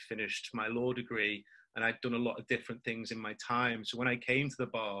I'd finished my law degree, and I'd done a lot of different things in my time. So when I came to the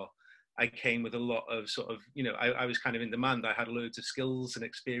bar, I came with a lot of I was kind of in demand. I had loads of skills and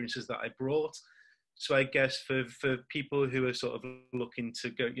experiences that I brought. So I guess for people who are sort of looking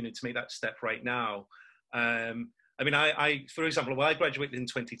to go, to make that step right now, I for example, when I graduated in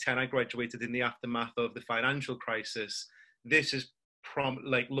 2010, I graduated in the aftermath of the financial crisis. This is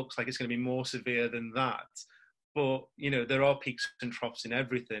looks like it's going to be more severe than that, but there are peaks and troughs in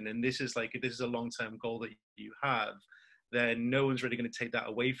everything, and this is if this is a long-term goal that you have, then no one's really going to take that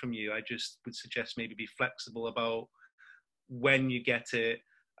away from you. I just would suggest maybe be flexible about when you get it,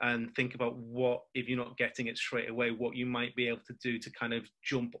 and think about what, if you're not getting it straight away, what you might be able to do to kind of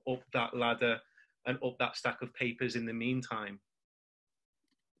jump up that ladder and up that stack of papers in the meantime.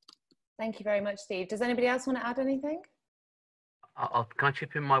 Thank you very much, Steve. Does anybody else want to add anything? Can I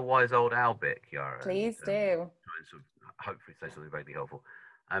chip in my wise old owl bit, Chiara? Please do. Try and sort of hopefully say something vaguely helpful.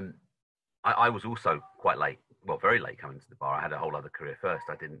 I was also quite late, well, very late coming to the bar. I had a whole other career first.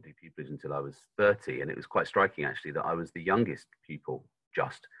 I didn't do pupillage until I was 30, and it was quite striking actually that I was the youngest pupil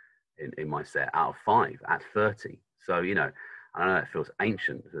just in my set out of 5 at 30. So, you know, I know it feels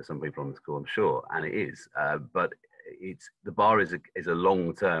ancient to some people on the school, I'm sure, and it is, but the bar is a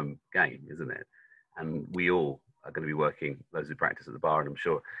long-term game, isn't it? And we all are going to be working, those who practice at the bar, and I'm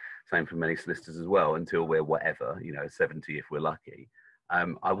sure same for many solicitors as well, until we're whatever, you know, 70 if we're lucky.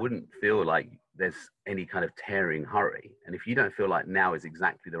 I wouldn't feel like there's any kind of tearing hurry. And if you don't feel like now is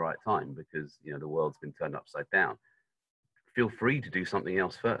exactly the right time because, you know, the world's been turned upside down, feel free to do something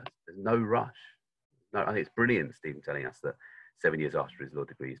else first. There's no rush. No, I think it's brilliant, Stephen telling us that 7 years after his law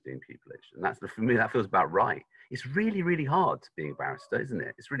degree, he's doing pupillage. And for me, that feels about right. It's really, really hard being a barrister, isn't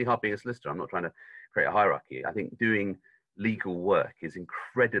it? It's really hard being a solicitor. I'm not trying to create a hierarchy. I think doing legal work is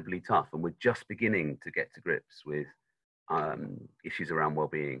incredibly tough. And we're just beginning to get to grips with issues around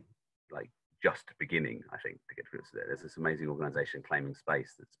well-being, like just beginning, I think, to get to grips with it. There's this amazing organisation, Claiming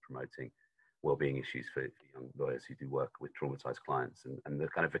Space, that's promoting well-being issues for young lawyers who do work with traumatised clients and the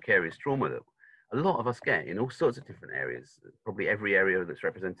kind of vicarious trauma that a lot of us get in all sorts of different areas, probably every area that's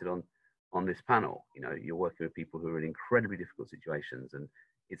represented on this panel. You know, you're working with people who are in incredibly difficult situations and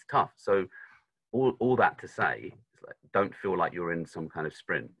it's tough. So all that to say, it's like, don't feel like you're in some kind of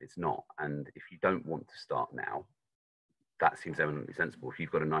sprint. It's not. And if you don't want to start now, that seems eminently sensible. If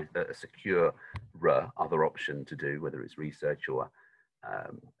you've got a secure other option to do, whether it's research or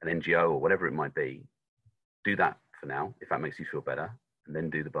an NGO or whatever it might be, do that for now, if that makes you feel better, and then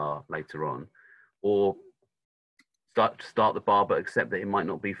do the bar later on. Or start the bar, but accept that it might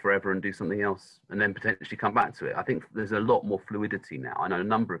not be forever and do something else, and then potentially come back to it. I think there's a lot more fluidity now. I know a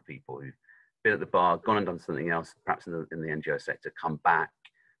number of people who've been at the bar, gone and done something else, perhaps in the NGO sector, come back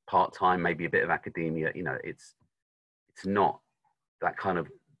part-time, maybe a bit of academia. You know, it's not that kind of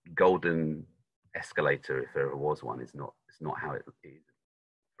golden escalator, if there ever was one. It's not how it is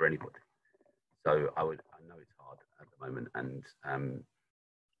for anybody. So I know it's hard at the moment, and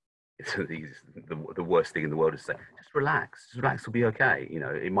it's the worst thing in the world is to say, just relax will be okay. You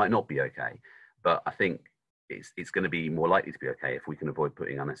know, it might not be okay, but I think it's going to be more likely to be okay if we can avoid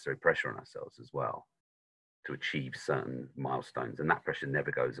putting unnecessary pressure on ourselves as well to achieve certain milestones, and that pressure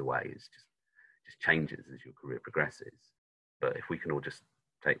never goes away. It's just changes as your career progresses. But if we can all just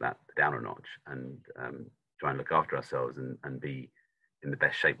take that down a notch and try and look after ourselves and be in the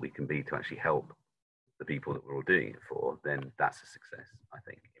best shape we can be to actually help the people that we're all doing it for, then that's a success, I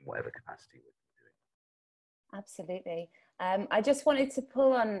think, in whatever capacity we're doing. Absolutely. I just wanted to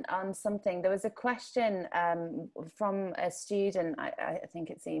pull on something. There was a question from a student, I think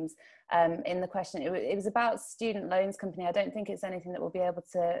it seems, in the question. It was about student loans company. I don't think it's anything that we'll be able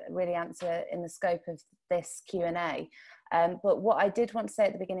to really answer in the scope of this Q&A. But what I did want to say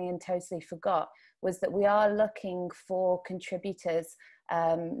at the beginning and totally forgot was that we are looking for contributors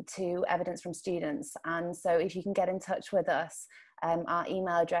to evidence from students. And so if you can get in touch with us, our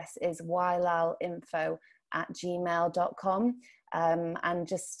email address is ylalinfo@gmail.com. And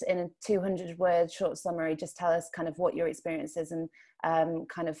just in a 200-word short summary, just tell us kind of what your experience is and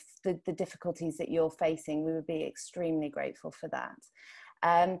kind of the difficulties that you're facing. We would be extremely grateful for that.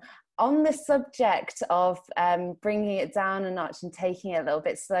 On the subject of bringing it down a notch and taking it a little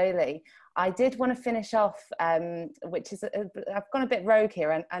bit slowly, I did want to finish off, which is, I've gone a bit rogue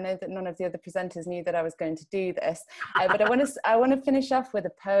here, and I know that none of the other presenters knew that I was going to do this, but I want to finish off with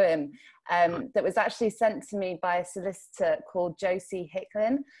a poem that was actually sent to me by a solicitor called Josie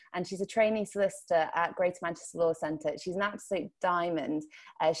Hicklin, and she's a trainee solicitor at Greater Manchester Law Centre. She's an absolute diamond.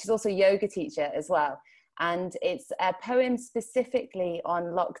 She's also a yoga teacher as well. And it's a poem specifically on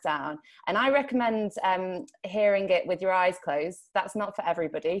lockdown. And I recommend hearing it with your eyes closed. That's not for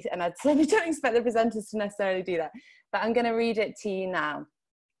everybody. And I certainly don't expect the presenters to necessarily do that. But I'm going to read it to you now.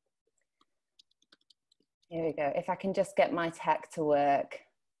 Here we go. If I can just get my tech to work.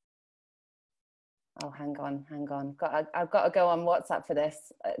 Oh, hang on. I've got to go on WhatsApp for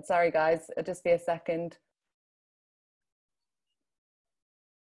this. Sorry, guys. It'll just be a second.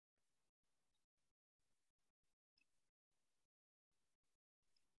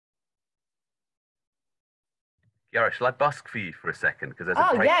 Yara, shall I busk for you for a second? Because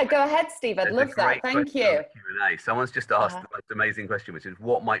yeah, go ahead, Steve. I'd love that. Thank you. Q&A. Someone's just asked the most amazing question, which is,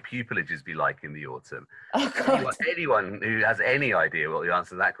 what might pupillages be like in the autumn? Oh, God. Anyone who has any idea what the answer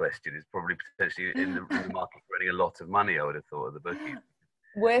to that question is probably potentially in the market for earning a lot of money, I would have thought, of the bookies.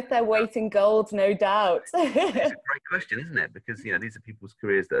 Worth their weight in gold, no doubt. It's a great question, isn't it? Because, you know, these are people's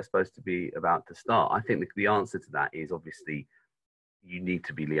careers that are supposed to be about to start. I think the answer to that is obviously you need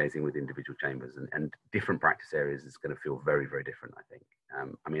to be liaising with individual chambers, and different practice areas is going to feel very, very different, I think.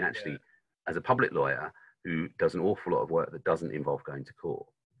 I mean, actually, as a public lawyer who does an awful lot of work that doesn't involve going to court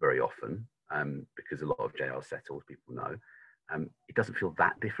very often, because a lot of JR settles, people know, it doesn't feel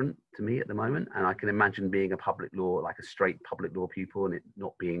that different to me at the moment. And I can imagine being a public law, like a straight public law pupil, and it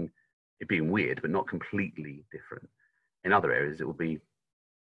being weird, but not completely different. In other areas, it will be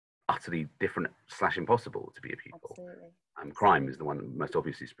utterly different / impossible to be a pupil. Absolutely. Crime is the one that most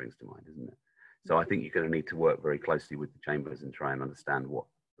obviously springs to mind, isn't it? So I think you're going to need to work very closely with the chambers and try and understand what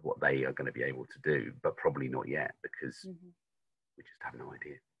they are going to be able to do, but probably not yet, because we just have no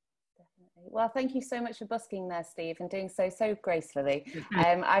idea. Definitely. Well, thank you so much for busking there, Steve, and doing so gracefully.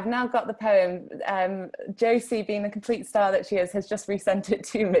 I've now got the poem. Josie, being the complete star that she is, has just resent it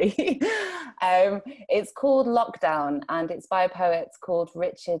to me. It's called Lockdown, and it's by a poet called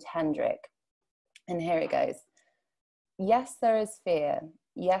Richard Hendrick. And here it goes. Yes, there is fear.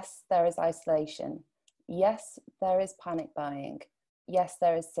 Yes, there is isolation. Yes, there is panic buying. Yes,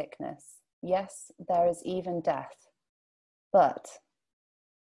 there is sickness. Yes, there is even death. But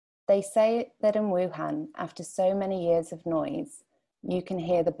they say that in Wuhan, after so many years of noise, you can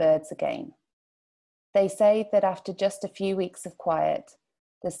hear the birds again. They say that after just a few weeks of quiet,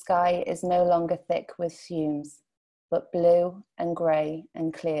 the sky is no longer thick with fumes, but blue and grey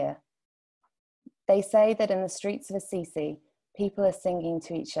and clear. They say that in the streets of Assisi, people are singing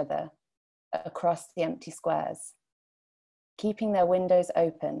to each other across the empty squares, keeping their windows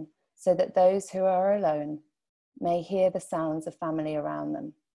open so that those who are alone may hear the sounds of family around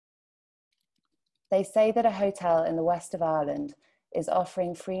them. They say that a hotel in the west of Ireland is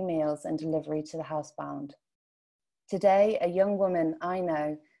offering free meals and delivery to the housebound. Today, a young woman I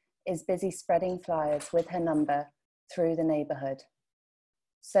know is busy spreading flyers with her number through the neighbourhood,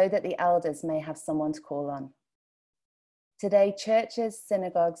 so that the elders may have someone to call on. Today, churches,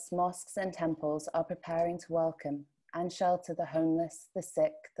 synagogues, mosques and temples are preparing to welcome and shelter the homeless, the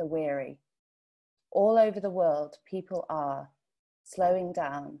sick, the weary. All over the world, people are slowing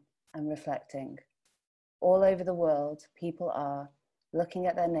down and reflecting. All over the world, people are looking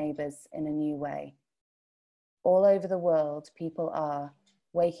at their neighbours in a new way. All over the world, people are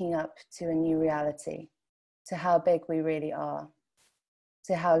waking up to a new reality, to how big we really are,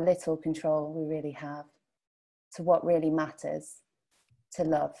 to how little control we really have, to what really matters, to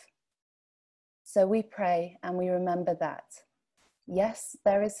love. So we pray and we remember that, yes,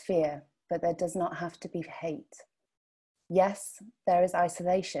 there is fear, but there does not have to be hate. Yes, there is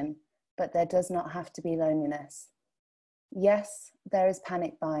isolation, but there does not have to be loneliness. Yes, there is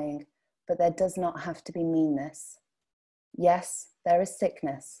panic buying, but there does not have to be meanness. Yes, there is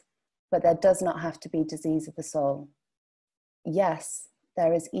sickness, but there does not have to be disease of the soul. Yes,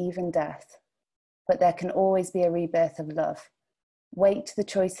 there is even death, but there can always be a rebirth of love. Wait the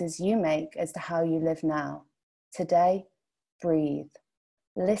choices you make as to how you live now. Today, breathe.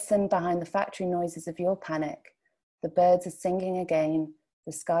 Listen behind the factory noises of your panic. The birds are singing again,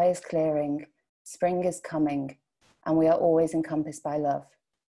 the sky is clearing, spring is coming, and we are always encompassed by love.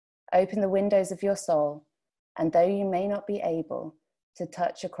 Open the windows of your soul, and though you may not be able to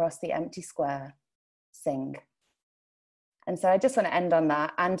touch across the empty square, sing. And so I just want to end on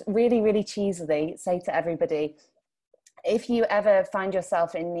that and really, really cheesily say to everybody, if you ever find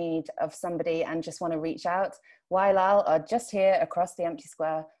yourself in need of somebody and just want to reach out, Wailal are just here across the empty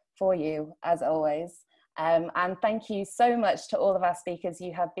square for you, as always. And thank you so much to all of our speakers.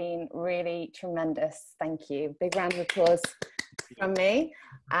 You have been really tremendous. Thank you. Big round of applause from me.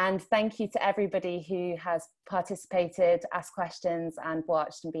 And thank you to everybody who has participated, asked questions and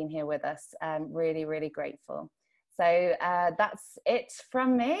watched and been here with us. Really, really grateful. So that's it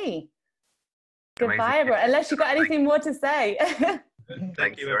from me. Amazing. Goodbye, everyone. Unless you've got anything more to say.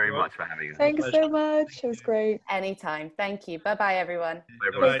 Thank you very much for having us. Thanks so much. It was great. Anytime. Thank you. Bye-bye, everyone.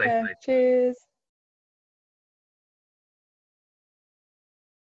 Everyone stay safe. Cheers.